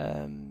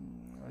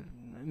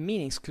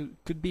meanings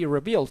could be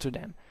revealed to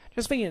them.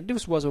 Just thinking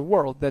this was a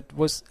world that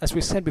was, as we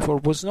said before,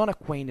 was not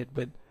acquainted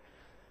with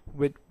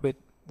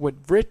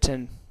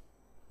written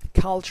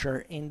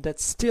culture, and that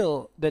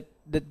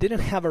didn't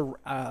have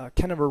a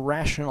kind of a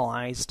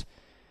rationalized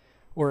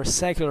or a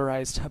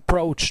secularized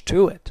approach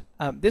to it.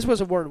 This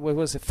was a world that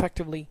was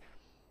effectively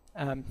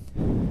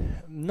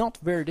not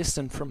very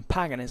distant from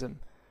paganism.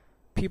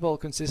 People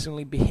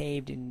consistently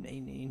behaved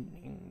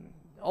in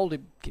all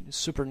the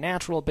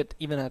supernatural, but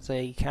even as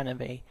a kind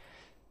of a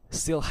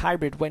still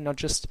hybrid way, not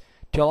just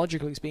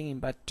theologically speaking,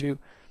 but to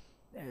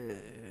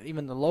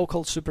even the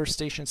local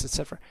superstitions,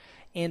 etc.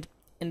 And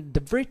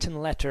the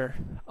written letter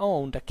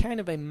owned a kind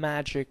of a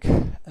magic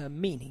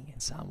meaning in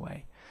some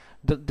way.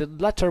 The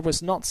letter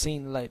was not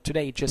seen like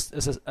today just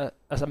as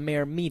a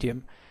mere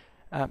medium.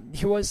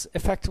 He was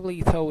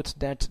effectively thought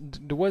that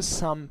there was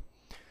some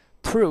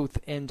truth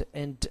and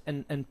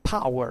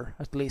power,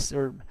 at least,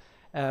 or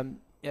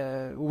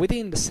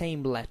within the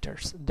same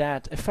letters,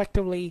 that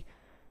effectively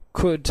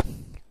could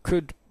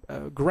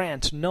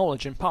grant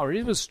knowledge and power.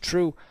 It was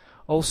true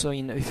also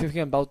if you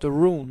think about the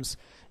runes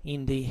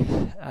in the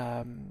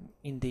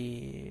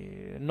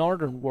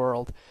northern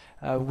world,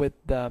 with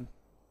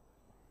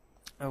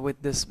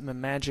this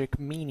magic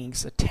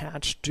meanings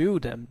attached to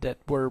them that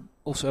were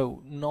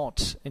also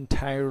not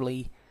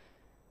entirely,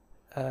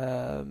 they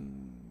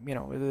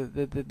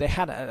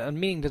had a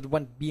meaning that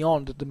went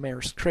beyond the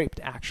mere script.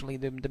 Actually,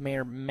 the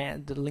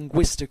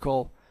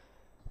linguistical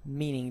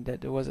meaning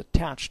that was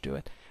attached to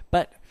it.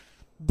 But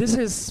this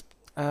is,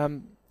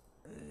 so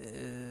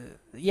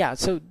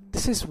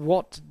this is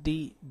what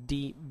the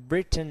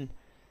written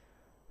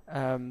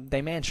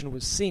dimension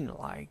was seen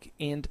like,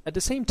 and at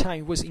the same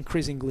time was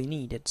increasingly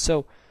needed.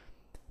 So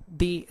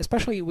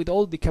especially with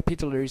all the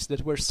capitularies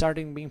that were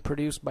starting being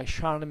produced by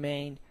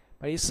Charlemagne,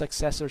 by his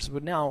successors, who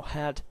now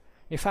had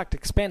in fact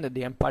expanded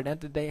the empire,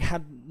 and they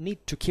had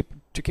need to keep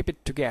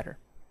it together,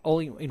 all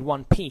in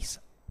one piece,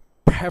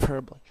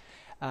 preferably,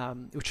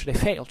 which they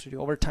failed to do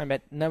over time.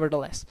 But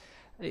nevertheless,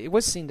 it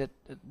was seen that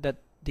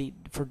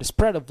for the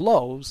spread of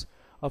laws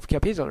of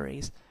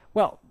capitularies,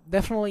 well,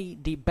 definitely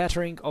the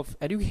bettering of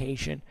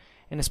education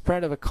and the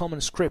spread of a common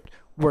script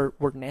were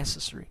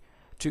necessary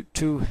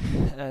to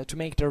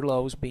make their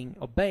laws being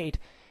obeyed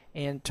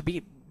and to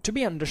be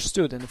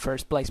understood in the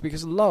first place,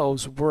 because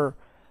laws were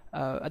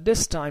at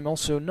this time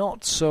also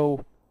not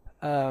so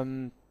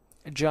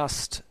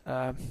just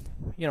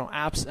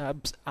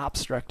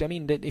abstract. I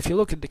mean, that if you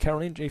look at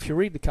if you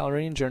read the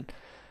Carolingian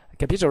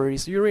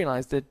capitularies, you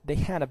realize that they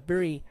had a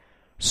very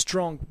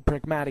strong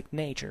pragmatic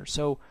nature.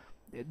 So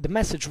the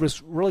message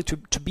was really to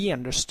be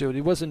understood.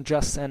 It wasn't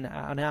just an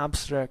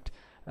abstract,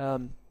 a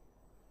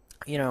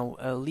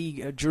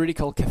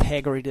juridical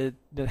category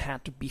that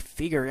had to be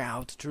figured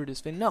out through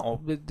this thing. No,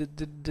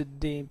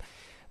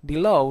 the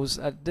laws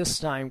at this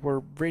time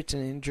were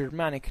written in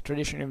Germanic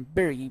tradition in a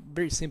very,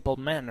 very simple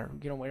manner.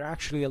 Were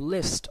actually a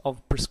list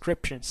of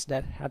prescriptions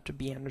that had to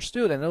be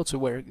understood, and also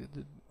were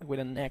with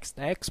an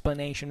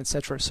explanation,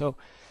 etc. So,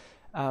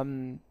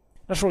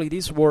 naturally,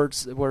 these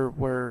words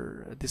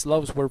these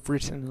laws were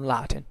written in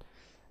Latin,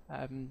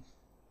 and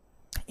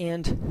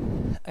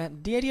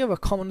the idea of a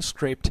common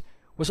script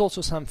was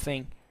also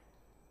something.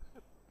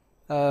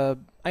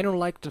 I don't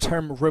like the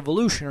term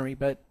revolutionary,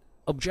 but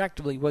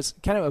objectively was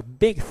kind of a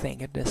big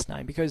thing at this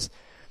time, because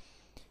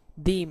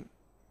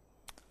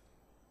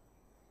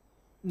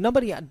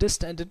nobody at this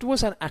time, it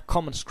wasn't a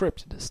common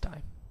script at this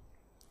time.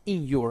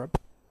 In Europe,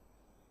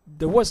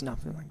 there was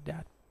nothing like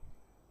that.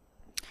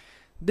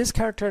 These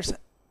characters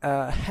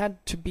had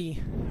to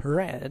be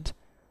read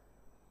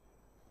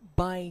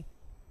by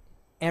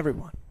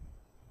everyone.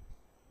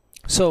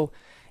 So,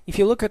 if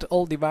you look at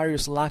all the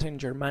various Latin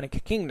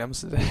Germanic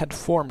kingdoms that had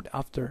formed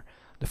after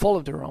the fall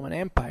of the Roman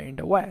Empire in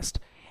the West,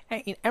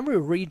 in every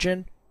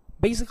region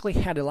basically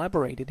had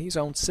elaborated his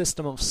own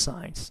system of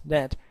signs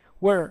that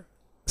were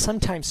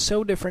sometimes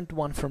so different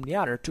one from the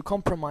other to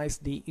compromise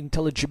the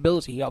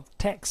intelligibility of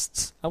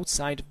texts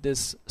outside of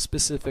this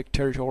specific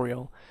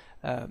territorial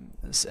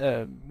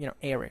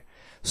area.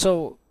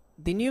 So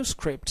the new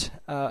script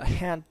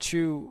had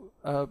to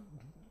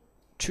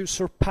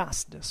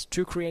surpass this,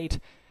 to create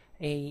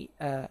a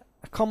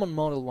common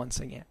model once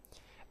again.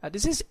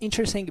 This is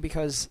interesting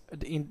because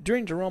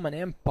during the Roman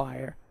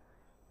Empire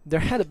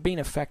there had been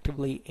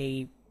effectively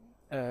a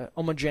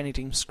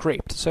homogeneity in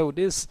script. So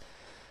these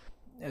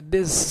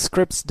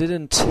scripts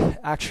didn't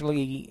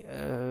actually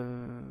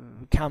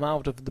come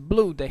out of the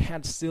blue. They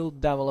had still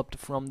developed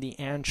from the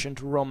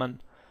ancient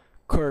Roman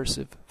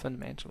cursive,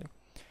 fundamentally.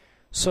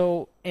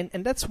 So,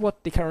 and that's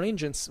what the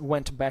Carolingians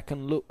went back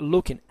and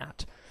looking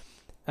at.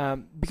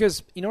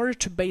 Because in order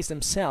to base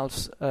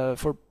themselves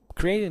for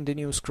creating the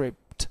new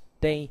script,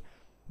 they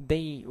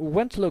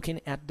went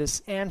looking at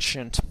this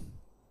ancient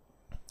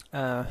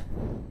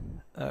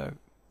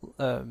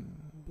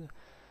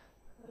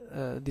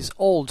these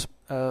old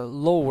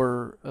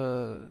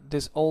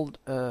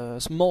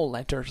small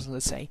letters,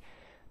 let's say,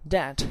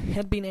 that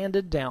had been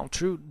handed down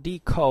through the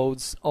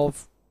codes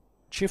of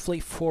chiefly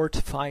 4th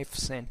to 5th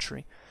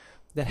century,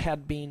 that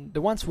had been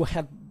the ones who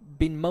had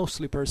been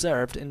mostly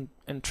preserved and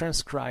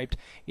transcribed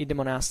in the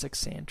monastic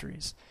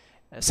centers.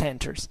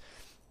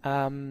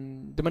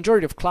 The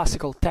majority of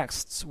classical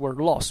texts were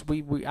lost.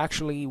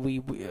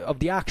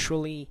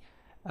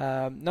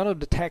 None of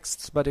the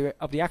texts, but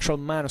of the actual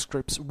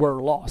manuscripts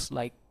were lost.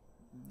 Like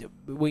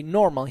we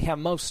normally have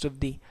most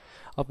of the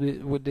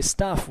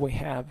stuff we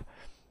have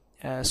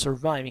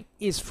surviving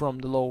is from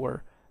the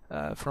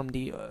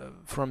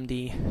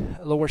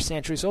lower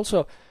centuries.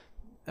 Also,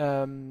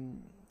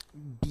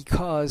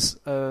 because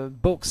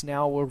books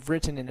now were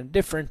written in a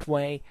different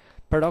way.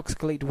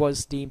 Paradoxically, it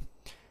was the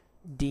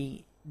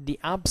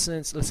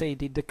absence, let's say,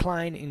 the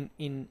decline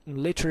in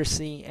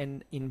literacy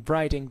and in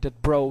writing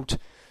that brought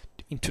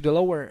into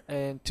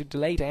the to the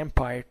late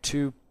empire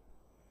to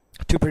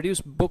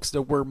produce books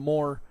that were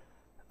more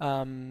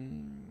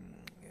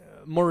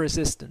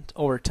resistant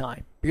over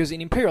time. Because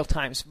in imperial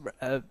times,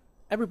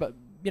 everybody,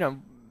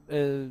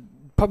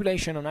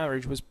 population on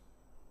average was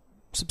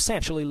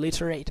substantially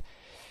literate,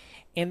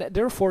 and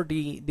therefore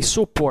the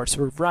supports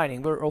for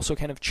writing were also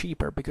kind of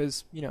cheaper,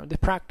 because the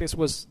practice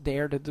was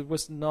there, that it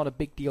was not a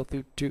big deal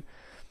to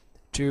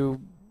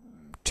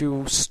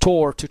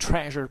store, to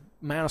treasure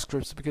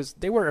manuscripts, because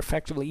they were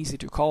effectively easy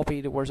to copy.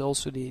 There was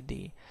also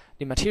the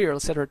material,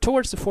 etc.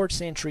 Towards the 4th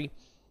century,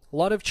 a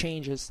lot of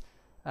changes.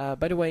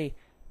 By the way,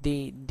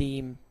 there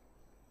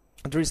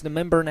is the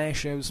Member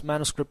Nations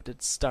manuscript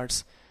that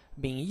starts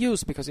being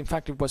used, because in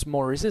fact it was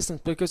more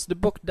resistant, because the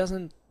book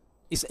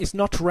it's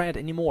not read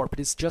anymore, but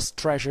it's just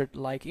treasured,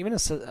 like even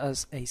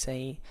as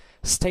a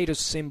status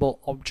symbol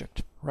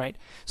object, right?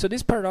 So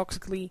this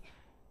paradoxically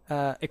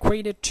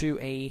equated to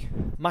a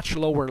much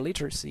lower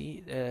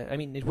literacy.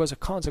 It was a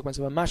consequence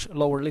of a much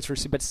lower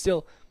literacy, but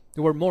still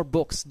there were more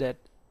books that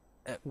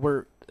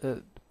the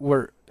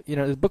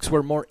books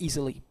were more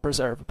easily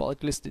preservable,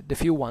 at least the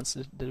few ones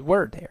that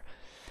were there.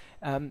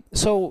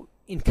 So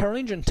in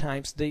Carolingian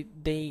times,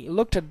 they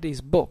looked at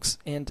these books,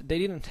 and they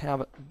didn't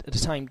have at the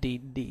time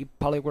the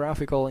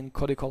paleographical and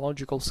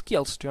codicological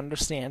skills to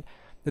understand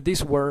that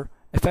these were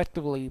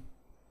effectively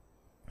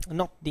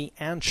not the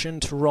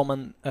ancient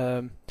Roman,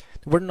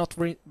 were not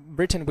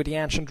written with the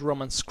ancient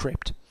Roman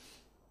script,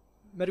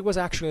 but it was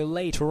actually a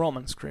late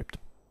Roman script.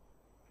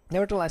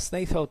 Nevertheless,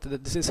 they thought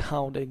that this is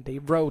how they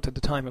wrote at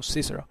the time of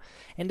Cicero,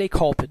 and they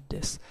copied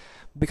this,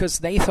 because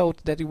they thought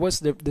that it was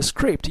the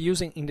script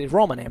using in the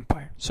Roman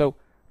Empire. So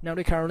now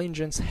the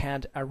Carolingians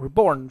had a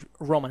reborn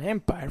Roman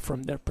Empire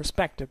from their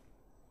perspective.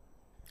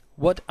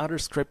 What other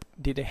script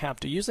did they have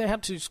to use? They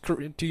had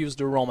to use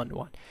the Roman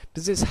one.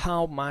 This is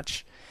how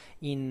much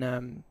in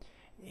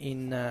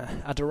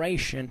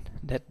adoration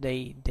that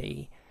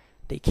they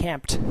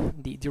kept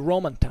the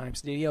Roman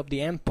times, the idea of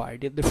the empire.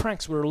 The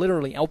Franks were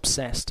literally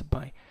obsessed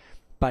by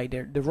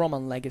the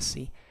Roman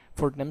legacy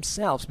for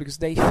themselves, because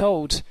they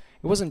thought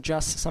it wasn't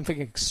just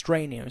something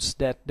extraneous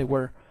that they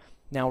were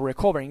now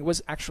recovering. It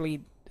was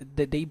actually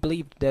that they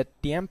believed that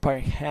the empire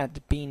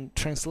had been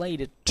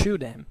translated to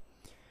them.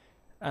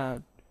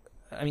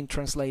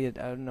 Translated,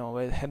 I don't know,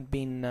 it had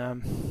been,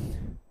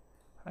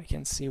 I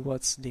can see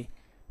what's the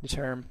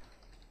term,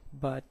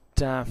 but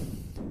it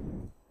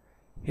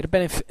had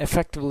been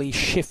effectively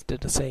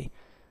shifted, let's say,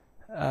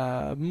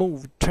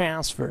 moved,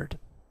 transferred,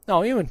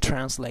 no, even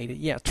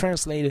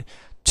translated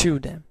to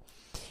them.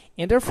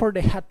 And therefore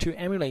they had to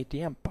emulate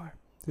the empire.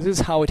 This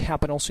is how it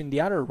happened also in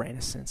the other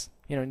Renaissance.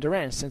 In the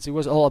Renaissance it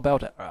was all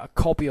about a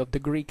copy of the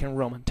Greek and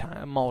Roman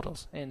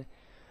models. And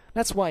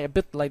that's why, a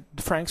bit like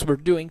the Franks were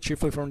doing,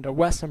 chiefly from the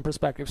Western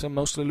perspective, so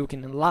mostly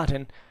looking in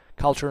Latin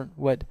culture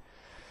with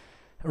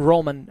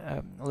Roman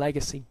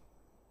legacy,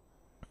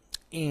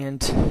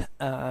 and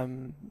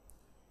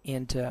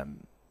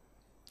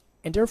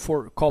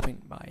therefore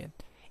copying by it.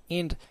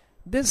 And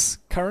this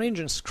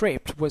Carolingian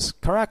script was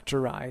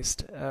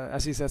characterized,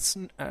 as it's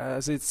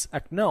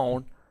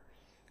known,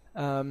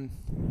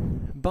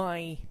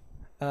 by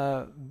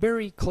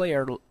very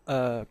clear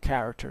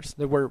characters.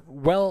 They were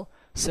well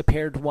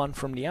separated one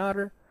from the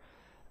other.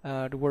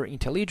 They were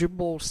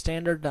intelligible,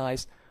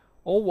 standardized,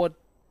 all what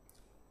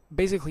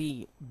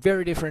basically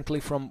very differently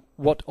from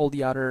what all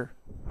the other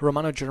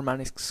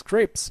Romano-Germanic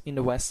scripts in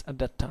the West at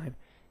that time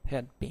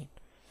had been.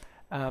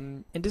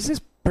 And this is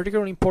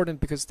particularly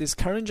important because this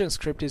Carolingian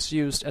script is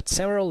used at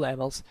several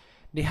levels,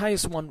 the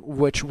highest one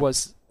which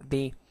was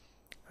the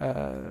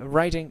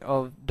writing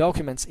of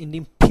documents in the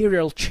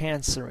imperial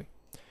chancery,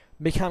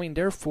 becoming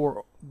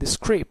therefore the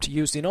script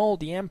used in all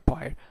the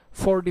empire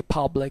for the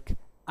public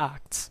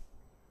acts.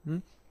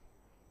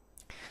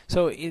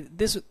 So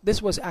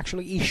this was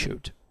actually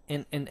issued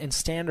and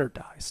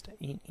standardized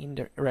in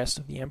the rest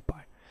of the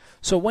empire.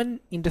 So when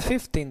in the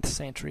 15th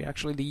century,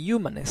 actually the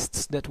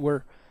humanists that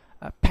were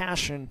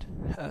passionate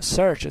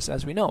searchers,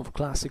 as we know, of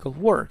classical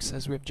works,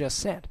 as we've just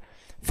said,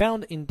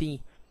 found in the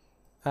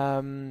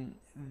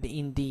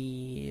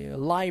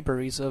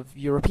libraries of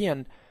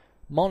European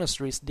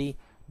monasteries the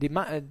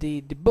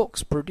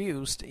books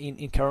produced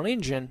in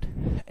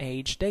Carolingian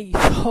age, they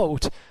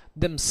thought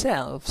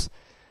themselves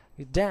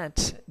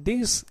that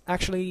these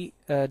actually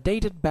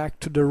dated back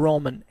to the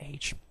Roman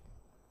age.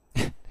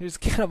 It's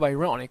kind of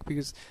ironic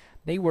because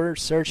they were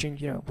searching,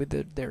 with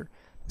their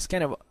this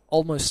kind of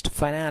almost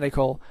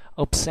fanatical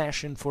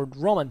obsession for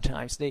Roman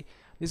times.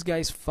 These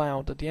guys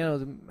found at the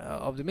end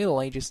of the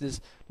Middle Ages these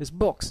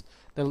books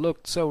that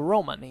looked so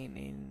Roman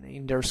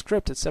in their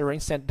script, etc.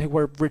 Instead, they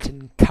were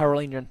written in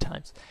Carolingian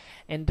times,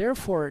 and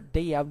therefore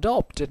they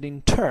adopted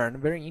in turn,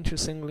 very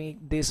interestingly,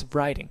 this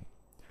writing,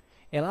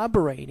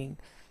 elaborating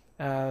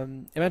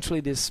eventually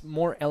this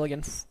more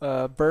elegant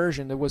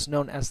version that was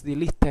known as the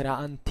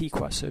Littera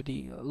Antiqua, so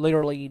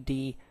literally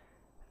the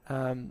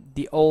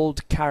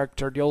old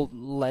character, the old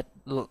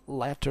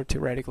letter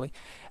theoretically,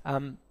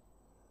 and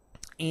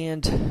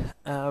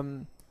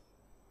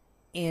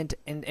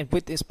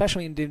with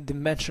especially in the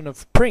dimension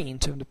of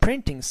print, of the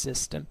printing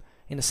system,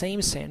 in the same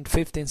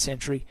 15th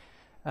century,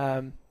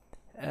 the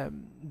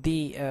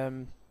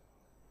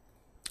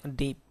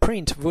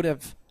print would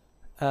have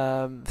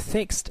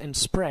fixed and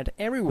spread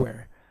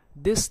everywhere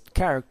these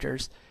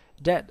characters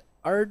that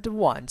are the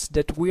ones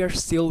that we are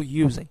still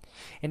using,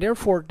 and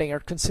therefore they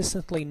are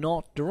consistently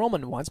not the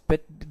Roman ones,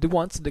 but the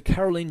ones the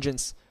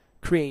Carolingians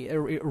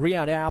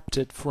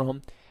readapted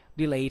from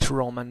the late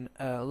Roman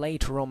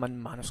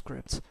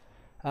manuscripts.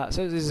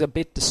 So this is a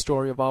bit the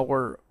story of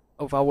our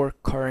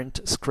current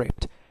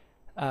script.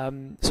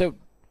 So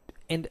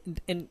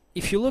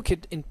if you look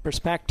at in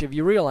perspective,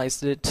 you realize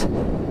that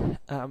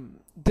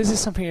this is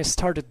something that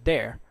started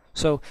there.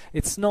 So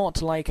it's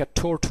not like a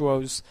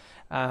tortuous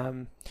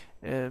road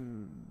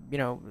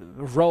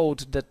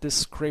that this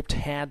script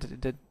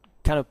had that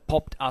kind of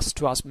popped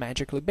to us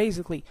magically.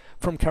 Basically,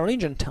 from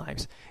Carolingian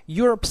times,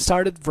 Europe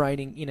started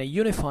writing in a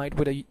unified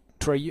with a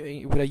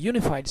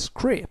unified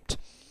script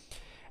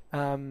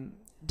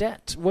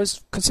that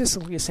was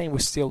consistently the same we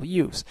still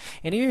use.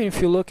 And even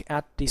if you look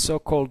at the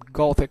so-called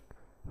Gothic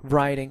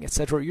writing,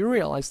 etc., you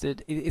realize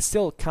that it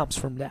still comes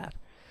from that.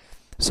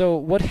 So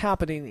what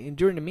happened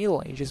during the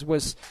Middle Ages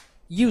was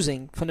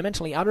using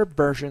fundamentally other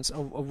versions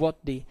of what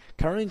the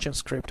Carolingian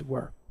script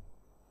were.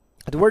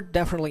 There were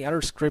definitely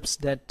other scripts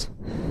that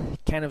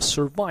kind of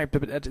survived,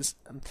 but at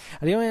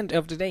the end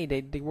of the day,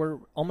 they were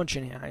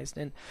homogenized,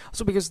 and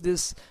also because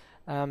this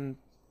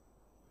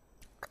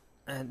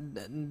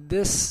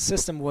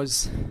system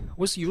was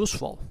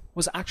useful,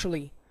 was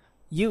actually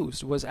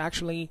used, was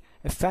actually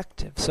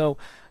effective. So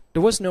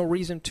there was no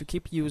reason to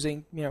keep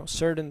using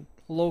certain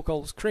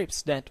local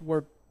scripts that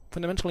were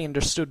fundamentally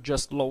understood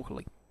just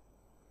locally.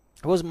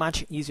 It was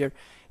much easier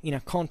in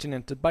a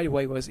continent that, by the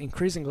way, was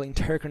increasingly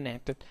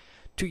interconnected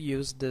to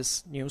use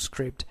this new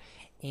script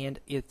and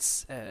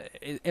its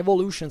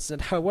evolutions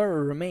that,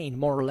 however, remain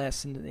more or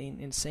less within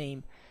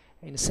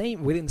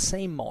the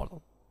same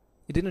model.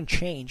 It didn't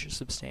change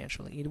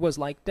substantially. It was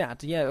like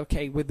that. Yeah,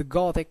 okay, with the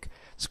Gothic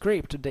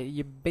script,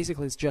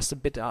 basically it's just a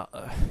bit,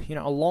 a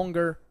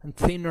longer and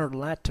thinner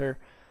letter,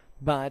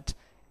 but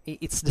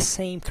it's the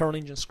same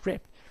Carolingian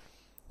script.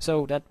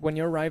 So that when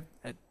you arrive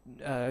at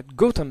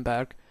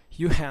Gutenberg,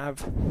 you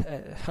have,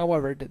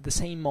 however, the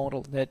same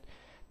model that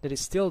is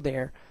still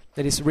there,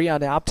 that is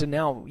readapted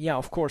now. Yeah,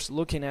 of course,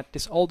 looking at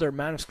these older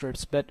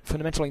manuscripts, but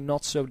fundamentally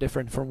not so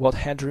different from what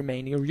had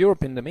remained in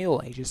Europe in the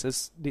Middle Ages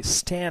as the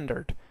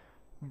standard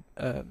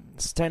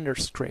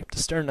script,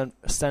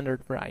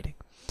 standard writing.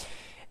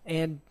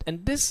 And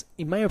this,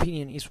 in my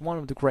opinion, is one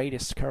of the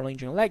greatest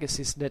Carolingian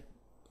legacies that,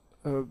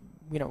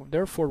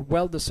 therefore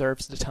well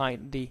deserves the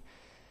time, the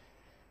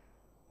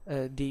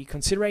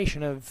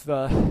consideration of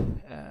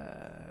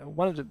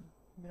one of the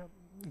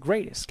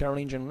greatest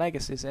Carolingian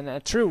legacies, and a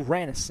true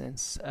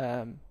Renaissance,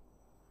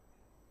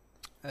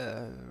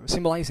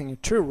 symbolizing a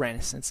true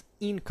Renaissance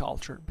in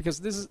culture,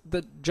 because this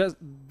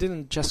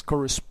didn't just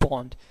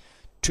correspond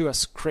to a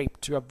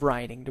script, to a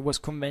writing that was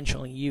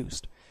conventionally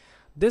used.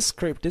 This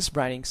script, this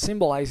writing,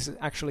 symbolizes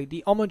actually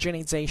the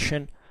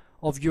homogenization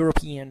of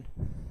European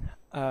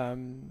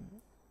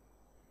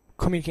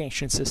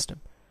communication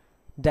system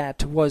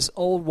that was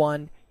all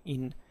one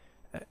in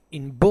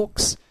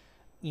books,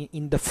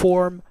 in the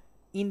form,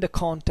 in the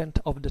content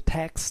of the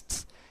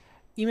texts,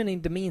 even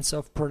in the means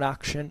of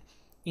production,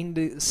 in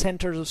the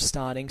centers of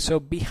studying. So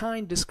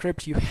behind the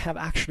script you have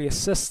actually a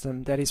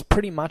system that is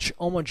pretty much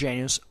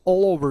homogeneous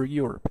all over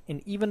Europe,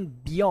 and even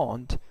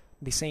beyond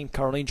the same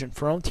Carolingian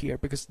frontier,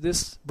 because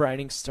this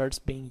writing starts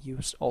being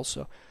used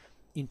also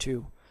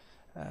into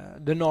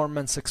the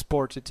Normans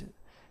exported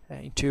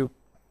into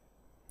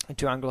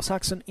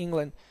Anglo-Saxon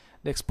England,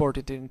 they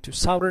exported it into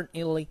southern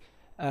Italy.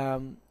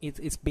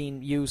 It's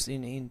been used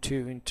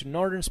into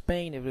northern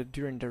Spain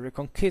during the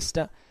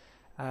Reconquista.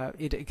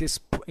 It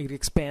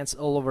expands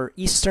all over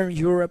Eastern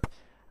Europe.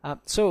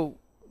 So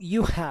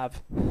you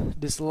have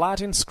this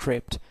Latin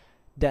script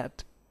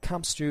that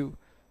comes to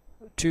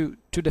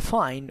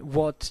define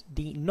what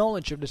the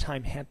knowledge of the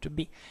time had to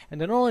be, and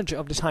the knowledge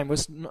of the time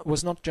was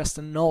not just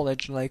a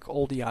knowledge like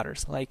all the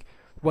others. Like,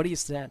 what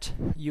is that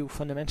you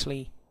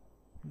fundamentally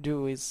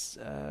do is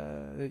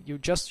you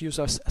just use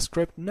a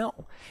script?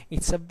 No,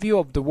 it's a view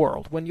of the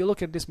world. When you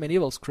look at these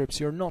medieval scripts,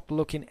 you're not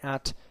looking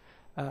at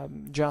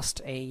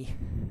just a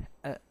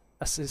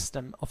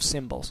system of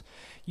symbols.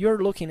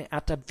 You're looking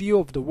at a view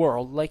of the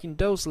world. Like in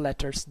those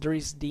letters, there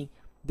is the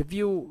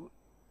view,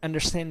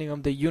 understanding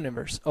of the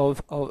universe,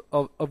 of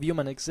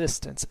human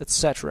existence,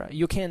 etc.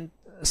 You can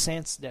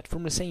sense that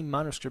from the same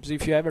manuscripts.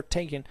 If you ever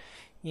taken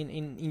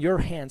in your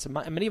hands a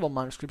medieval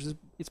manuscript,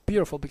 it's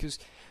beautiful, because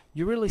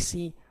you really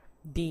see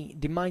the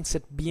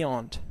mindset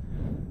beyond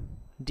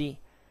the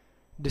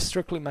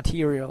strictly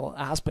material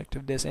aspect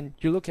of this, and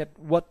you look at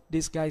what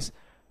these guys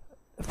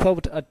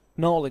thought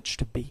knowledge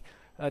to be,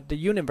 the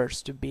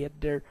universe to be.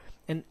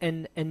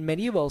 And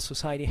medieval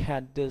society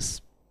had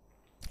this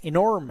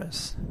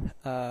enormous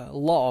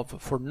love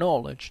for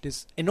knowledge,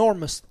 this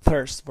enormous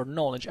thirst for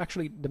knowledge.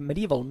 Actually, the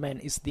medieval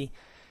man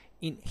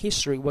in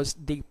history was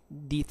the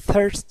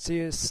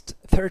thirstiest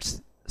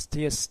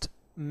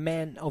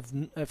man of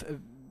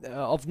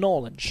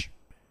knowledge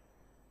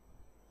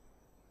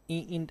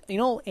in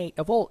all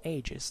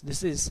ages.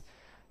 This is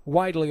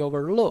widely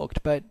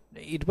overlooked, but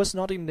it was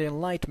not in the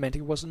Enlightenment,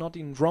 it was not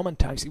in Roman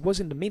times, it was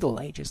in the Middle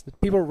Ages that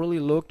people really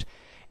looked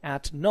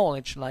at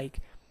knowledge like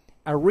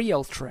a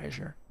real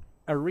treasure,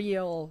 a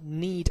real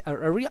need,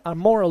 a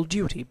moral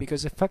duty,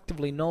 because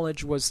effectively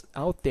knowledge was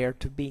out there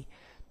to be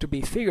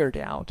figured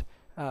out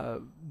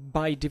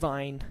by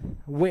divine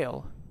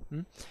will.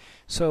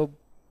 So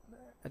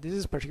this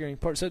is particularly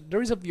important. So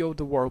there is a view of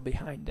the world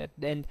behind that.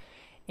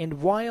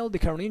 And while the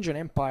Carolingian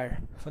Empire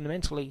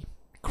fundamentally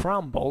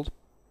crumbled,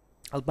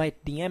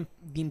 albeit the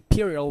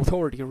imperial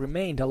authority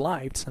remained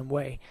alive in some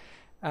way,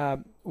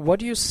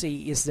 what you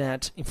see is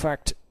that, in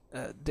fact,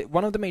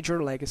 one of the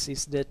major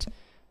legacies that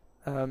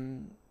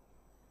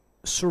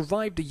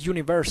survived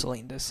universally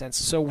in this sense,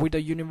 so with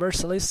a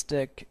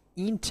universalistic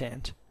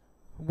intent,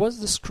 was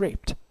the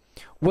script,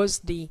 was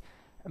the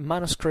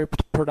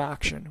manuscript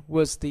production,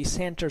 was the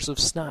centers of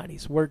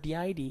studies, were the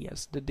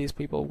ideas that these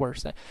people were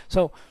saying.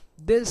 So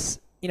this,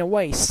 in a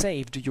way,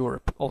 saved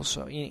Europe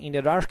also in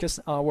the darkest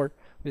hour,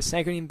 the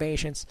second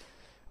invasions,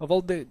 of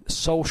all the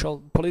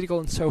political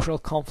and social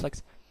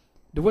conflicts.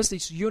 There was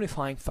this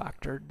unifying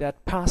factor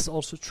that passed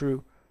also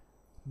through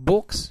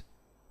books,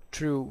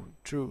 through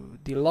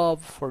the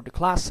love for the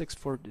classics,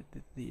 for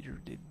the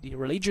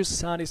religious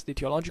studies, the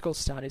theological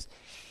studies,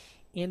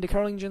 and the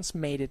Carolingians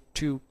made it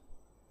to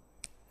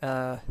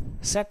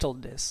settle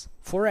this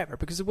forever,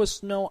 because there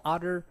was no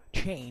other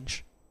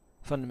change.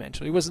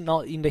 Fundamentally, it was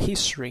not in the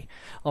history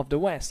of the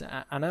West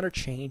another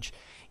change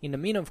in the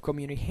means of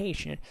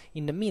communication,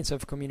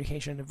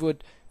 that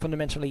would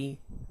fundamentally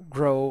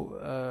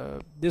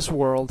grow this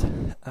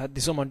world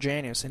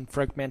dishomogeneous and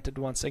fragmented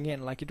once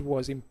again, like it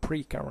was in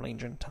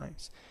pre-Carolingian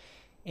times.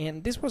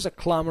 And this was a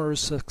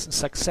clamorous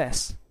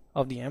success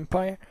of the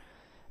empire,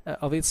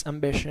 of its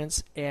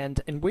ambitions,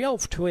 and we owe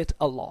to it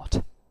a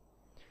lot.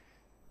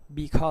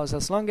 because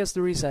as long as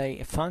there is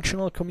a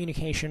functional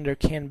communication, there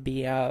can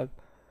be a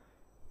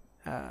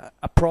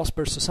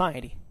prosperous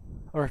society,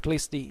 or at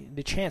least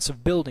the chance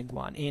of building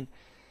one in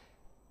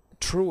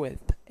through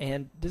it.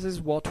 And this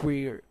is what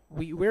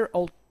we're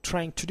all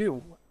trying to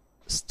do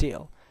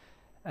still.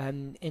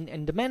 And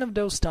the men of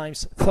those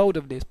times thought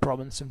of these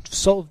problems and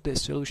solved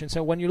these solutions.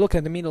 So when you look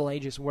at the Middle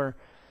Ages, where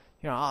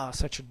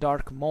such a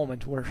dark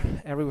moment where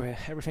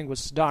everything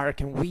was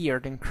dark and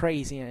weird and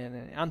crazy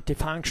and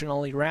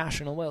anti-functional,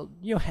 irrational, well,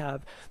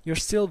 you're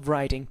still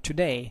writing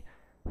today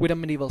with a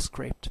medieval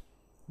script.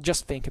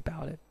 Just think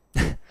about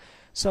it.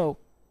 So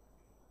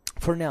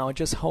for now, I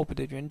just hope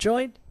that you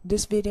enjoyed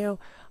this video.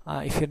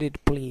 If you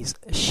did, please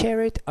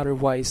share it.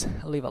 Otherwise,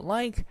 leave a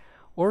like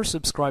or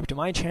subscribe to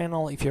my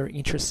channel if you're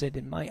interested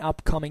in my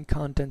upcoming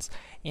contents.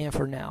 And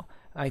for now,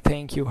 I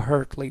thank you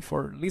heartily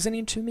for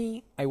listening to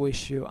me. I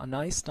wish you a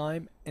nice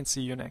time and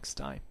see you next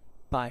time.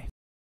 Bye.